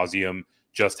detailed ad nauseum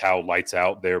just how lights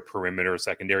out their perimeter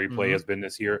secondary play has been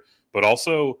this year, but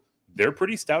also they're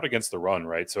pretty stout against the run,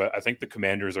 right? So I think the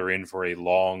Commanders are in for a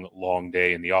long, long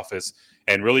day in the office.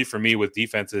 And really for me with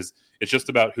defenses, it's just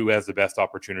about who has the best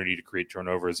opportunity to create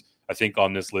turnovers. I think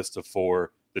on this list of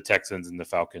 4, the Texans and the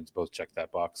Falcons both check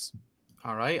that box.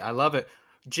 All right. I love it.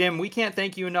 Jim, we can't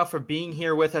thank you enough for being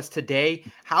here with us today.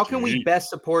 How can we best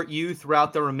support you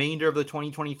throughout the remainder of the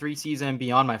 2023 season and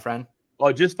beyond, my friend?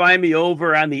 Well, just find me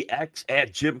over on the X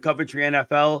at Jim Coventry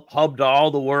NFL, hub to all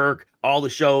the work, all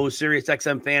the shows,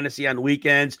 SiriusXM Fantasy on the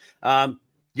weekends.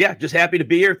 Just happy to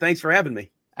be here. Thanks for having me.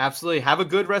 Absolutely. Have a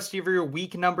good rest of your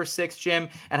week number 6, Jim,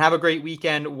 and have a great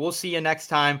weekend. We'll see you next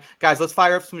time. Guys, let's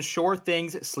fire up some Sure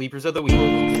Things Sleepers of the Week.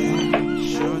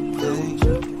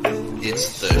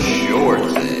 It's the Sure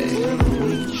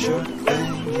Thing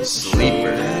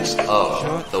Sleepers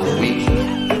of the Week.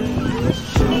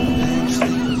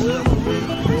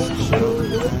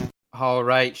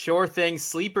 right. Sure thing.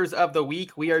 Sleepers of the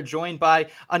week. We are joined by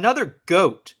another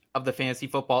GOAT of the fantasy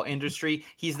football industry.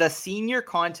 He's the senior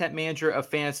content manager of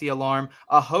Fantasy Alarm,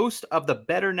 a host of the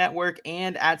Better Network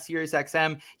and at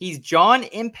SiriusXM. He's Jon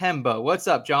Impemba. What's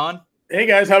up, John? Hey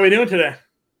guys, how we doing today?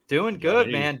 Doing good,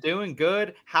 man. Doing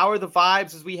good. How are the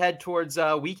vibes as we head towards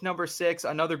week number 6?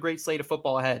 Another great slate of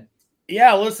football ahead.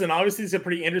 Yeah, listen, obviously it's a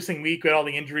pretty interesting week with all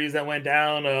the injuries that went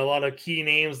down, a lot of key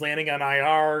names landing on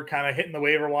IR, kind of hitting the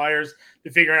waiver wires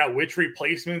to figure out which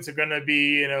replacements are going to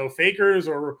be, fakers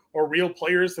or real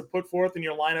players to put forth in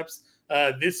your lineups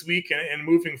this week and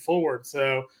moving forward.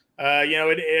 So,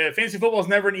 fantasy football is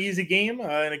never an easy game,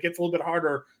 and it gets a little bit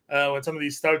harder when some of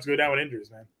these studs go down with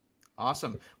injuries, man.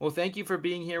 Awesome. Well, thank you for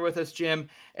being here with us, Jim.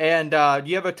 And do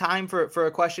you have a time for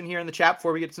a question here in the chat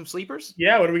before we get some sleepers?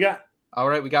 Yeah, what do we got? All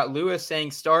right, we got Lewis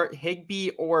saying start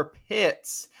Higbee or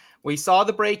Pitts. We saw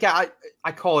the breakout.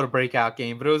 I call it a breakout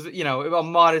game, but it was, a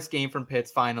modest game from Pitts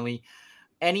finally.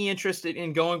 Any interest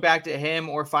in going back to him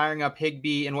or firing up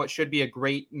Higbee in what should be a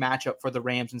great matchup for the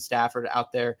Rams and Stafford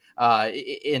out there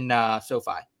in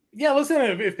SoFi? Yeah, listen,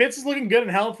 if Pitts is looking good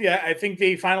and healthy, I think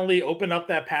they finally opened up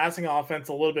that passing offense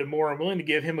a little bit more. I'm willing to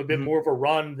give him a bit more of a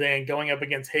run than going up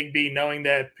against Higbee, knowing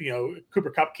that, Cooper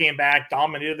Kupp came back,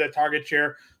 dominated that target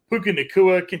share. Puka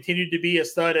Nacua continued to be a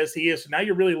stud as he is. So now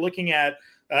you're really looking at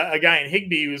a guy in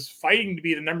Higbee who's fighting to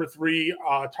be the number 3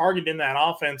 target in that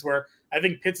offense, where I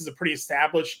think Pitts is a pretty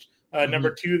established number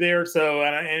 2 there. So,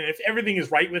 and if everything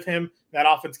is right with him, that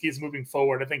offense keeps moving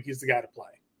forward. I think he's the guy to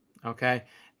play. Okay.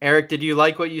 Eric, did you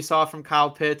like what you saw from Kyle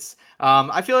Pitts?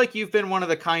 I feel like you've been one of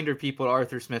the kinder people to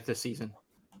Arthur Smith this season.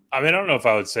 I mean, I don't know if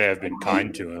I would say I've been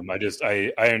kind to him.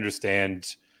 I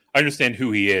understand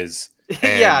who he is.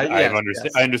 And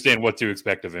I understand what to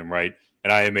expect of him, right?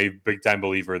 And I am a big time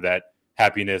believer that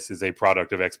happiness is a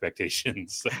product of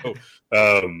expectations.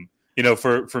 So,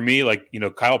 for me,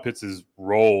 Kyle Pitts'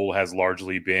 role has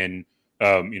largely been,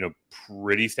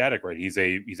 pretty static, right? He's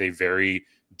a very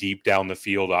deep down the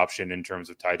field option in terms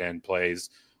of tight end plays.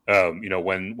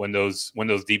 When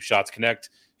those deep shots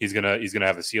connect, he's gonna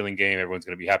have a ceiling game. Everyone's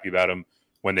gonna be happy about him.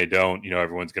 When they don't,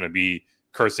 everyone's gonna be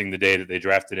cursing the day that they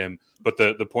drafted him. But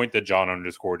the point that John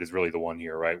underscored is really the one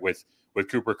here, right? With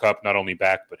Cooper Kupp not only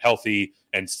back but healthy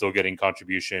and still getting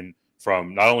contribution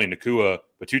from not only Nacua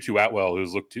but Tutu Atwell,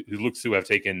 who looks to have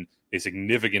taken a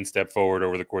significant step forward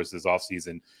over the course of this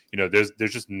offseason.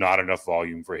 There's just not enough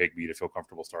volume for Higbee to feel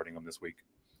comfortable starting him this week.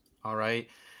 All right.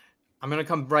 I'm going to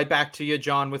come right back to you,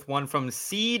 John, with one from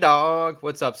C-Dog.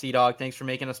 What's up, C-Dog? Thanks for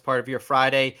making us part of your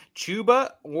Friday.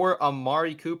 Chuba or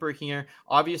Amari Cooper here?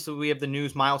 Obviously, we have the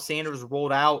news. Miles Sanders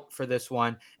rolled out for this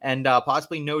one, and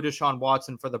possibly no Deshaun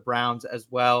Watson for the Browns as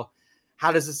well.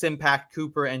 How does this impact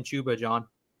Cooper and Chuba, John?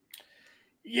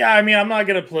 Yeah, I mean, I'm not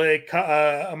going to play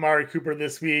Amari Cooper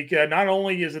this week. Not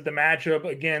only is it the matchup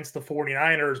against the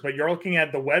 49ers, but you're looking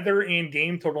at the weather and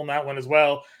game total in that one as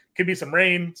well. Could be some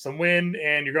rain, some wind,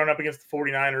 and you're going up against the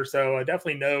 49ers. So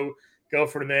definitely go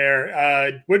from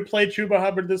there. Would play Chuba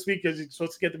Hubbard this week because he's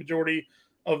supposed to get the majority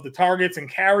of the targets and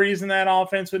carries in that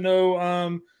offense with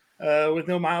no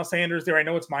Miles Sanders there. I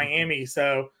know it's Miami,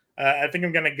 so I think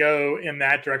I'm going to go in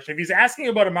that direction. If he's asking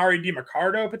about Amari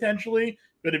DiMercardo potentially,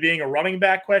 but it being a running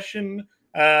back question,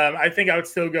 I think I would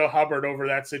still go Hubbard over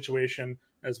that situation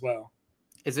as well.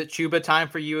 Is it Chuba time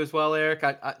for you as well, Eric?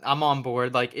 I'm on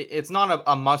board. It's not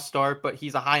a must start, but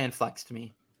he's a high end flex to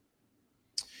me.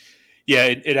 Yeah,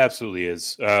 it absolutely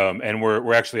is. And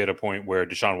we're actually at a point where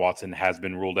Deshaun Watson has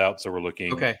been ruled out. So we're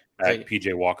looking at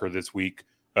PJ Walker this week,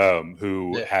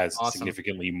 who has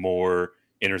significantly more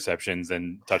interceptions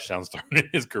than touchdowns thrown in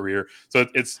his career. So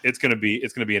it's going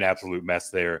to be an absolute mess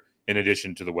there, in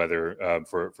addition to the weather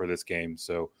for this game.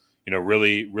 So,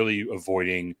 really, really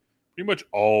avoiding pretty much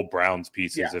all Browns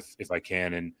pieces if I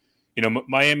can. And,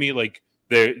 Miami,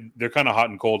 they're kind of hot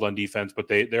and cold on defense, but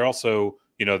they're also,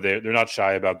 they're not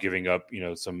shy about giving up,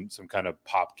 some kind of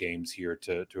pop games here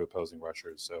to opposing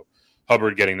rushers. So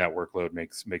Hubbard getting that workload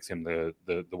makes him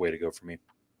the way to go for me.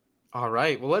 All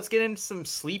right. Well, let's get into some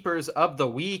sleepers of the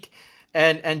week.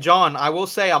 And John, I will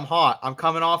say I'm hot. I'm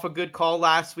coming off a good call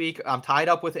last week. I'm tied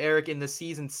up with Eric in the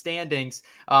season standings,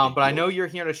 but I know you're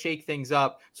here to shake things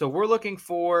up. So we're looking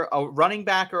for a running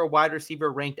back or a wide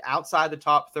receiver ranked outside the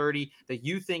top 30 that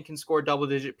you think can score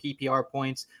double-digit PPR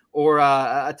points, or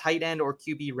a tight end or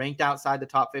QB ranked outside the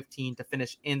top 15 to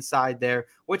finish inside there.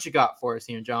 What you got for us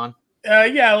here, John?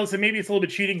 Listen, maybe it's a little bit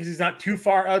cheating because he's not too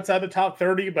far outside the top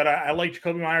 30, but I like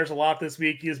Jakobi Meyers a lot this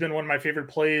week. He has been one of my favorite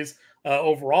plays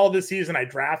overall this season. I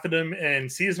drafted him in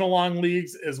seasonal long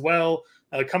leagues as well,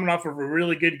 coming off of a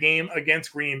really good game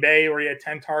against Green Bay where he had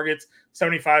 10 targets,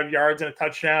 75 yards, and a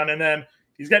touchdown. And then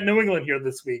he's got New England here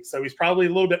this week. So he's probably a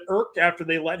little bit irked after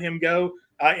they let him go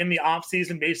in the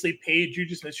offseason, basically paid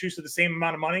Juju Smith-Schuster the same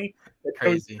amount of money that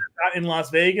Crazy. got in Las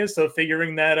Vegas. So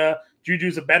figuring that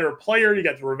Juju's a better player. You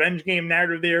got the revenge game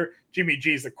narrative there. Jimmy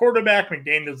G's the quarterback.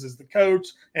 McDaniels is the coach.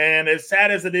 And as sad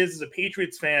as it is as a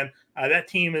Patriots fan, that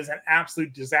team is an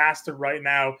absolute disaster right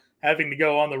now, having to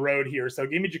go on the road here. So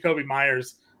give me Jakobi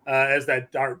Meyers as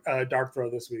that dart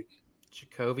throw this week.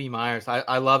 Jakobi Meyers.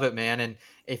 I love it, man. And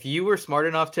if you were smart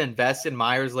enough to invest in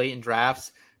Meyers late in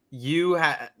drafts, you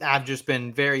have just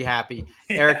been very happy.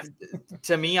 Eric,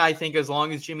 to me, I think as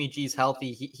long as Jimmy G's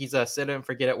healthy, he's a sit and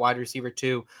forget it wide receiver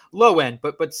too. Low end,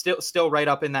 but still right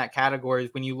up in that category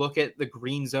when you look at the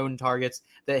green zone targets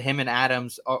that him and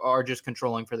Adams are just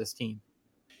controlling for this team.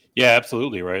 Yeah,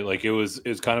 absolutely. Right. Like it was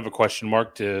kind of a question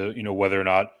mark to, whether or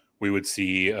not we would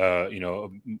see,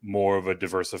 more of a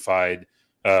diversified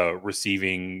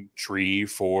receiving tree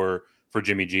for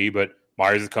Jimmy G, but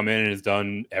Myers has come in and has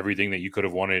done everything that you could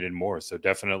have wanted and more. So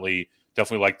definitely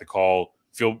like the call.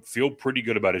 Feel pretty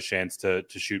good about his chance to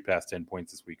shoot past 10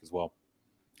 points this week as well.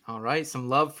 All right. Some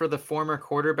love for the former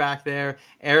quarterback there.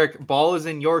 Eric, ball is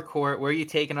in your court. Where are you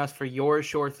taking us for your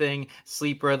sure thing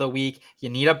sleeper of the week? You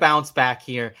need a bounce back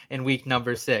here in week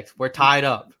number 6. We're tied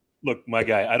up. Look, my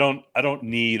guy, I don't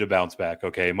need a bounce back.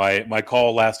 Okay. My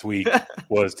call last week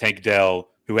was Tank Dell,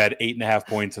 who had 8.5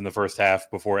 points in the first half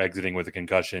before exiting with a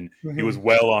concussion. Mm-hmm. He was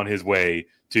well on his way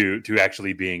to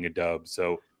actually being a dub.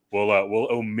 So we'll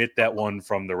omit that one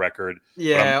from the record.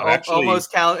 Yeah,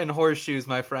 almost count in horseshoes,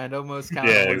 my friend. Almost count.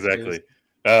 Yeah, exactly.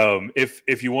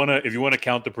 If you want to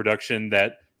count the production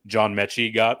that John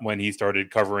Mechie got when he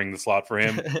started covering the slot for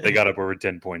him, they got up over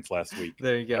 10 points last week.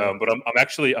 There you go. But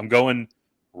I'm going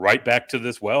right back to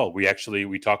this. Well, we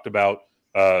talked about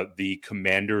the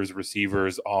Commanders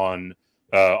receivers on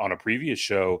a previous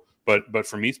show, but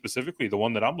for me specifically, the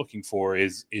one that I'm looking for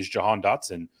is Jahan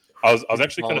Dotson. I was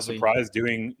actually kind of surprised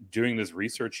doing this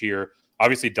research here.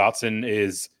 Obviously, Dotson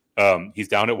is he's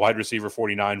down at wide receiver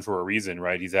 49 for a reason,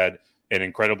 right? He's had an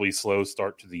incredibly slow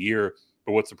start to the year,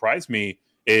 but what surprised me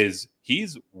is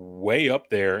he's way up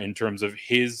there in terms of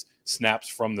his snaps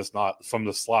from the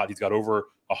slot. He's got over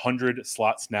 100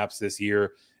 slot snaps this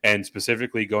year, and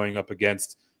specifically going up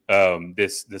against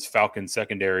this Falcons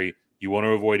secondary. You want to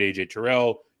avoid AJ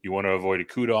Terrell. You want to avoid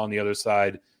Okudah on the other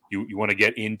side. You want to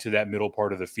get into that middle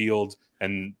part of the field,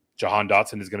 and Jahan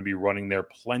Dotson is going to be running there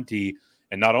plenty.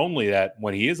 And not only that,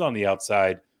 when he is on the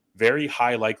outside, very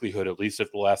high likelihood, at least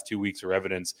if the last 2 weeks are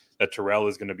evidence, that Terrell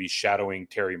is going to be shadowing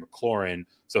Terry McLaurin.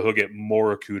 So he'll get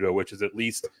more Okudah, which is at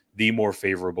least the more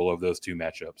favorable of those two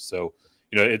matchups. So,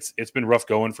 it's been rough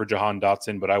going for Jahan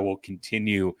Dotson, but I will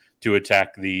continue to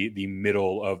attack the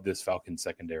middle of this Falcons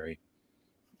secondary.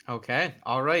 Okay.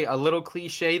 All right. A little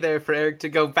cliche there for Eric to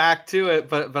go back to it,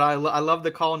 but I love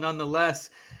the call nonetheless.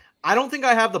 I don't think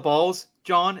I have the balls,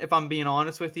 John, if I'm being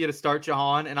honest with you, to start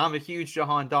Jahan, and I'm a huge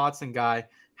Jahan Dotson guy.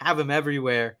 Have him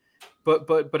everywhere, but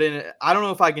I don't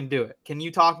know if I can do it. Can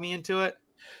you talk me into it?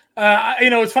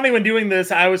 It's funny when doing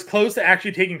this, I was close to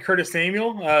actually taking Curtis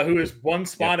Samuel, who is one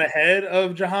spot ahead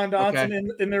of Jahan Dotson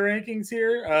in the rankings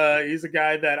here. He's a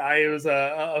guy that I was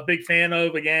a big fan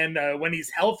of. Again, when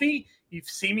he's healthy, he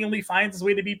seemingly finds his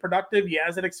way to be productive. He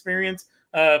has that experience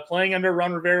playing under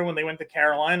Ron Rivera when they went to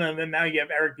Carolina, and then now you have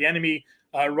Eric Bieniemy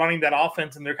running that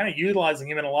offense, and they're kind of utilizing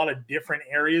him in a lot of different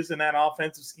areas in that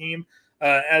offensive scheme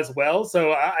as well.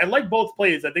 So I like both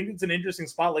plays. I think it's an interesting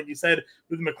spot, like you said,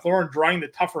 with McLaurin drawing the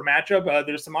tougher matchup.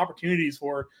 There's some opportunities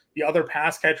for the other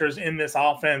pass catchers in this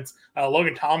offense.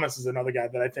 Logan Thomas is another guy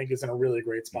that I think is in a really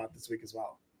great spot this week as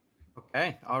well.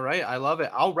 Okay. All right. I love it.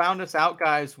 I'll round us out,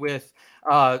 guys, with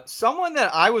someone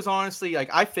that I was honestly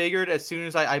I figured as soon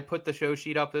as I put the show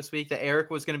sheet up this week that Eric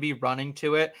was going to be running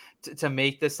to it to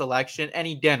make this selection, and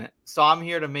he didn't. So I'm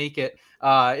here to make it.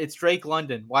 It's Drake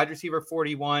London, wide receiver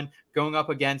 41, going up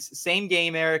against same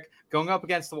game, Eric, going up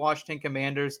against the Washington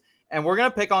Commanders. And we're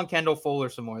going to pick on Kendall Fuller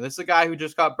some more. This is a guy who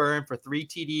just got burned for 3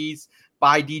 TDs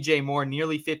by DJ Moore,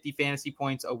 nearly 50 fantasy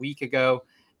points a week ago.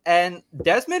 And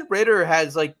Desmond Ridder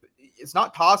has it's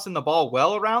not tossing the ball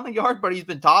well around the yard, but he's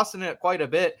been tossing it quite a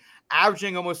bit,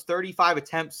 averaging almost 35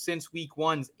 attempts since week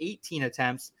 1's 18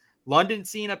 attempts. London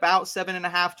seeing about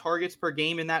 7.5 targets per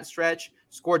game in that stretch,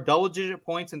 scored double-digit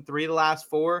points in 3 of the last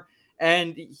 4,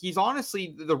 and he's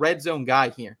honestly the red zone guy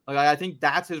here. I think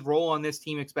that's his role on this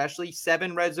team, especially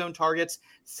 7 red zone targets,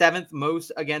 7th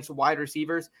most against wide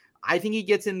receivers. I think he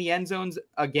gets in the end zones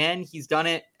again. He's done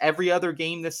it every other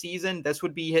game this season. This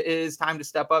would be his time to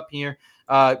step up here.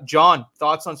 John,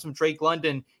 thoughts on some Drake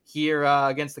London here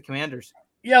against the Commanders?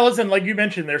 Yeah, listen, like you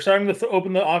mentioned, they're starting to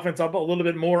open the offense up a little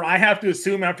bit more. I have to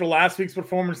assume after last week's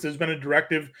performance, there's been a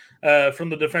directive from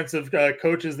the defensive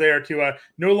coaches there to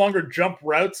no longer jump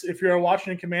routes if you're a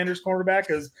Washington Commanders cornerback,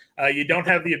 because you don't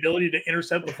have the ability to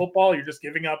intercept the football. You're just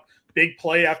giving up big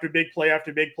play after big play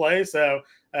after big play. So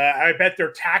I bet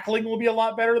their tackling will be a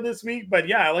lot better this week. But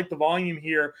yeah, I like the volume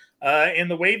here. And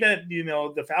the way that,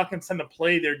 the Falcons tend to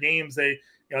play their games, they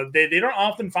don't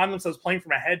often find themselves playing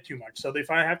from ahead too much. So they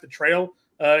finally have to trail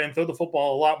and throw the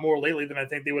football a lot more lately than I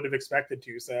think they would have expected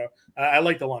to. So I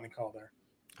like the London call there.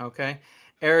 Okay.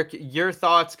 Eric, your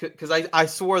thoughts, because I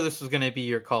swore this was going to be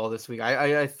your call this week.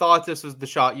 I thought this was the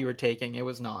shot you were taking. It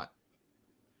was not.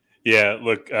 Yeah,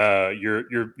 look,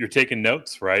 you're taking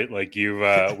notes, right? Like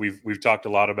we've talked a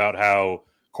lot about how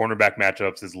cornerback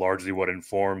matchups is largely what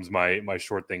informs my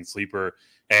short thing sleeper,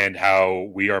 and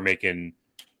how we are making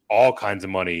all kinds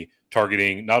of money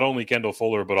targeting not only Kendall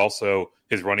Fuller, but also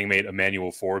his running mate, Emmanuel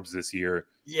Forbes, this year.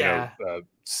 Yeah.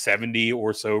 70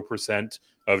 or so %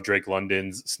 of Drake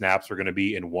London's snaps are going to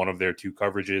be in one of their two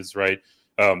coverages, right?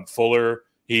 Fuller,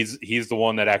 he's the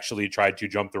one that actually tried to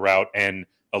jump the route and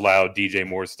allowed DJ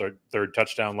Moore's third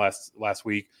touchdown last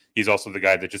week. He's also the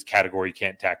guy that just categorically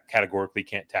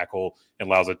can't tackle and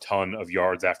allows a ton of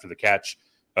yards after the catch.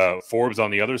 Forbes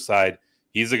on the other side,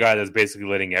 he's the guy that's basically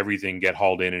letting everything get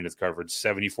hauled in his coverage.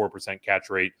 74% catch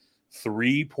rate,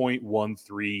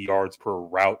 3.13 yards per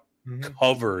route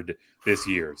covered this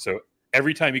year. So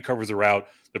every time he covers a route,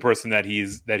 the person that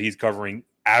he's covering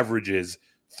averages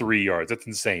 3 yards. That's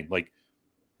insane. Like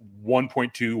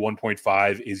 1.2,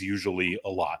 1.5 is usually a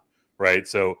lot, right?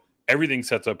 So everything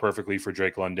sets up perfectly for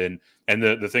Drake London. And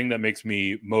the thing that makes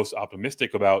me most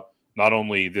optimistic about not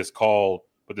only this call,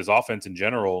 but this offense in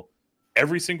general,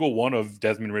 every single one of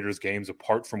Desmond Ridder's games,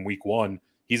 apart from week 1,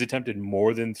 he's attempted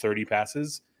more than 30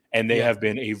 passes, and they have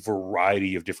been a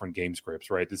variety of different game scripts,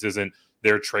 right? This isn't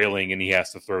they're trailing and he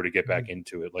has to throw to get back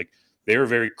into it. Like, they're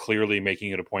very clearly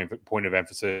making it a point of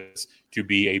emphasis to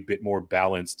be a bit more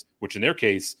balanced, which in their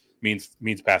case means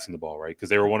passing the ball, right? Because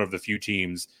they were one of the few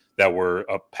teams that were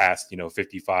up past,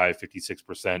 55,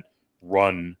 56%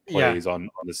 run plays on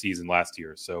the season last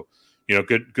year. So,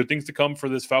 good things to come for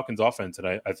this Falcons offense. And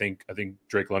I think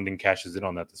Drake London cashes in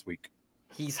on that this week.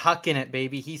 He's hucking it,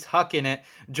 baby. He's hucking it.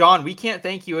 John, we can't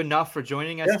thank you enough for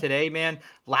joining us today, man.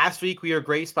 Last week, we were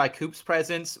graced by Coop's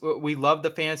presence. We love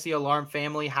the Fantasy Alarm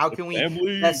family. How can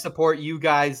we best support you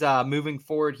guys moving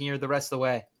forward here the rest of the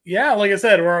way? Yeah, like I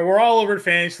said, we're all over at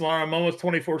Fantasy Alarm. I'm almost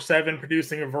 24/7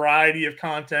 producing a variety of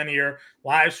content here,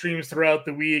 live streams throughout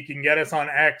the week. You can get us on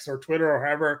X or Twitter or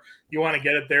however you want to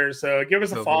get it there. So give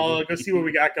us a follow. Go see what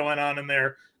we got going on in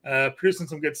there. Producing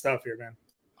some good stuff here, man.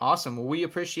 Awesome. Well, we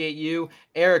appreciate you.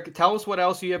 Eric, tell us what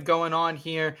else you have going on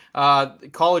here.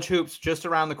 College hoops just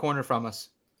around the corner from us.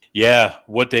 Yeah.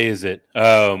 What day is it?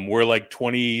 We're like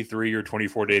 23 or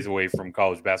 24 days away from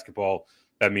college basketball.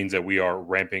 That means that we are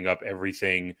ramping up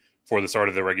everything for the start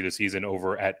of the regular season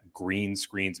over at Green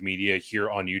Screens Media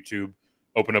here on YouTube.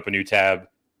 Open up a new tab,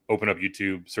 open up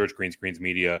YouTube, search Green Screens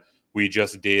Media. We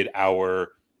just did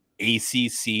our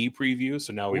ACC preview.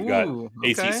 So now we've got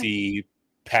ACC,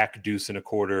 Pac Deuce and a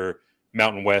Quarter,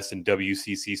 Mountain West, and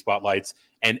WCC spotlights.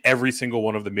 And every single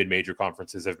one of the mid-major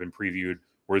conferences have been previewed.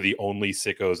 We're the only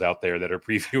sickos out there that are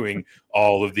previewing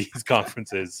all of these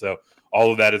conferences. So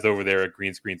all of that is over there at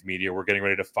Green Screens Media. We're getting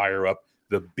ready to fire up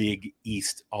the Big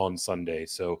East on Sunday.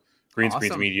 So Green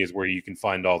Screens Media is where you can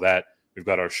find all that. We've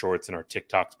got our shorts and our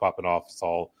TikToks popping off. It's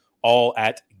all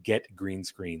at Get Green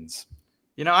Screens.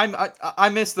 I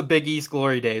miss the Big East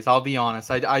glory days. I'll be honest.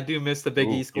 I do miss the Big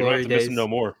East glory days. Miss them no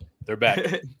more. They're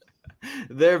back.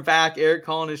 They're back. Eric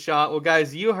calling his shot. Well,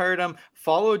 guys, you heard him.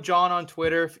 Follow John on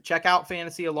Twitter. Check out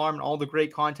Fantasy Alarm and all the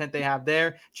great content they have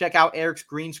there. Check out Eric's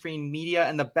Green Screen Media.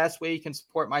 And the best way you can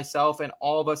support myself and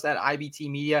all of us at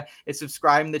IBT Media is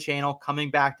subscribing to the channel,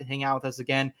 coming back to hang out with us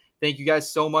again. Thank you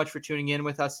guys so much for tuning in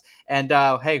with us. And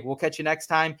hey, we'll catch you next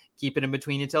time. Keep it in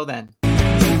between until then.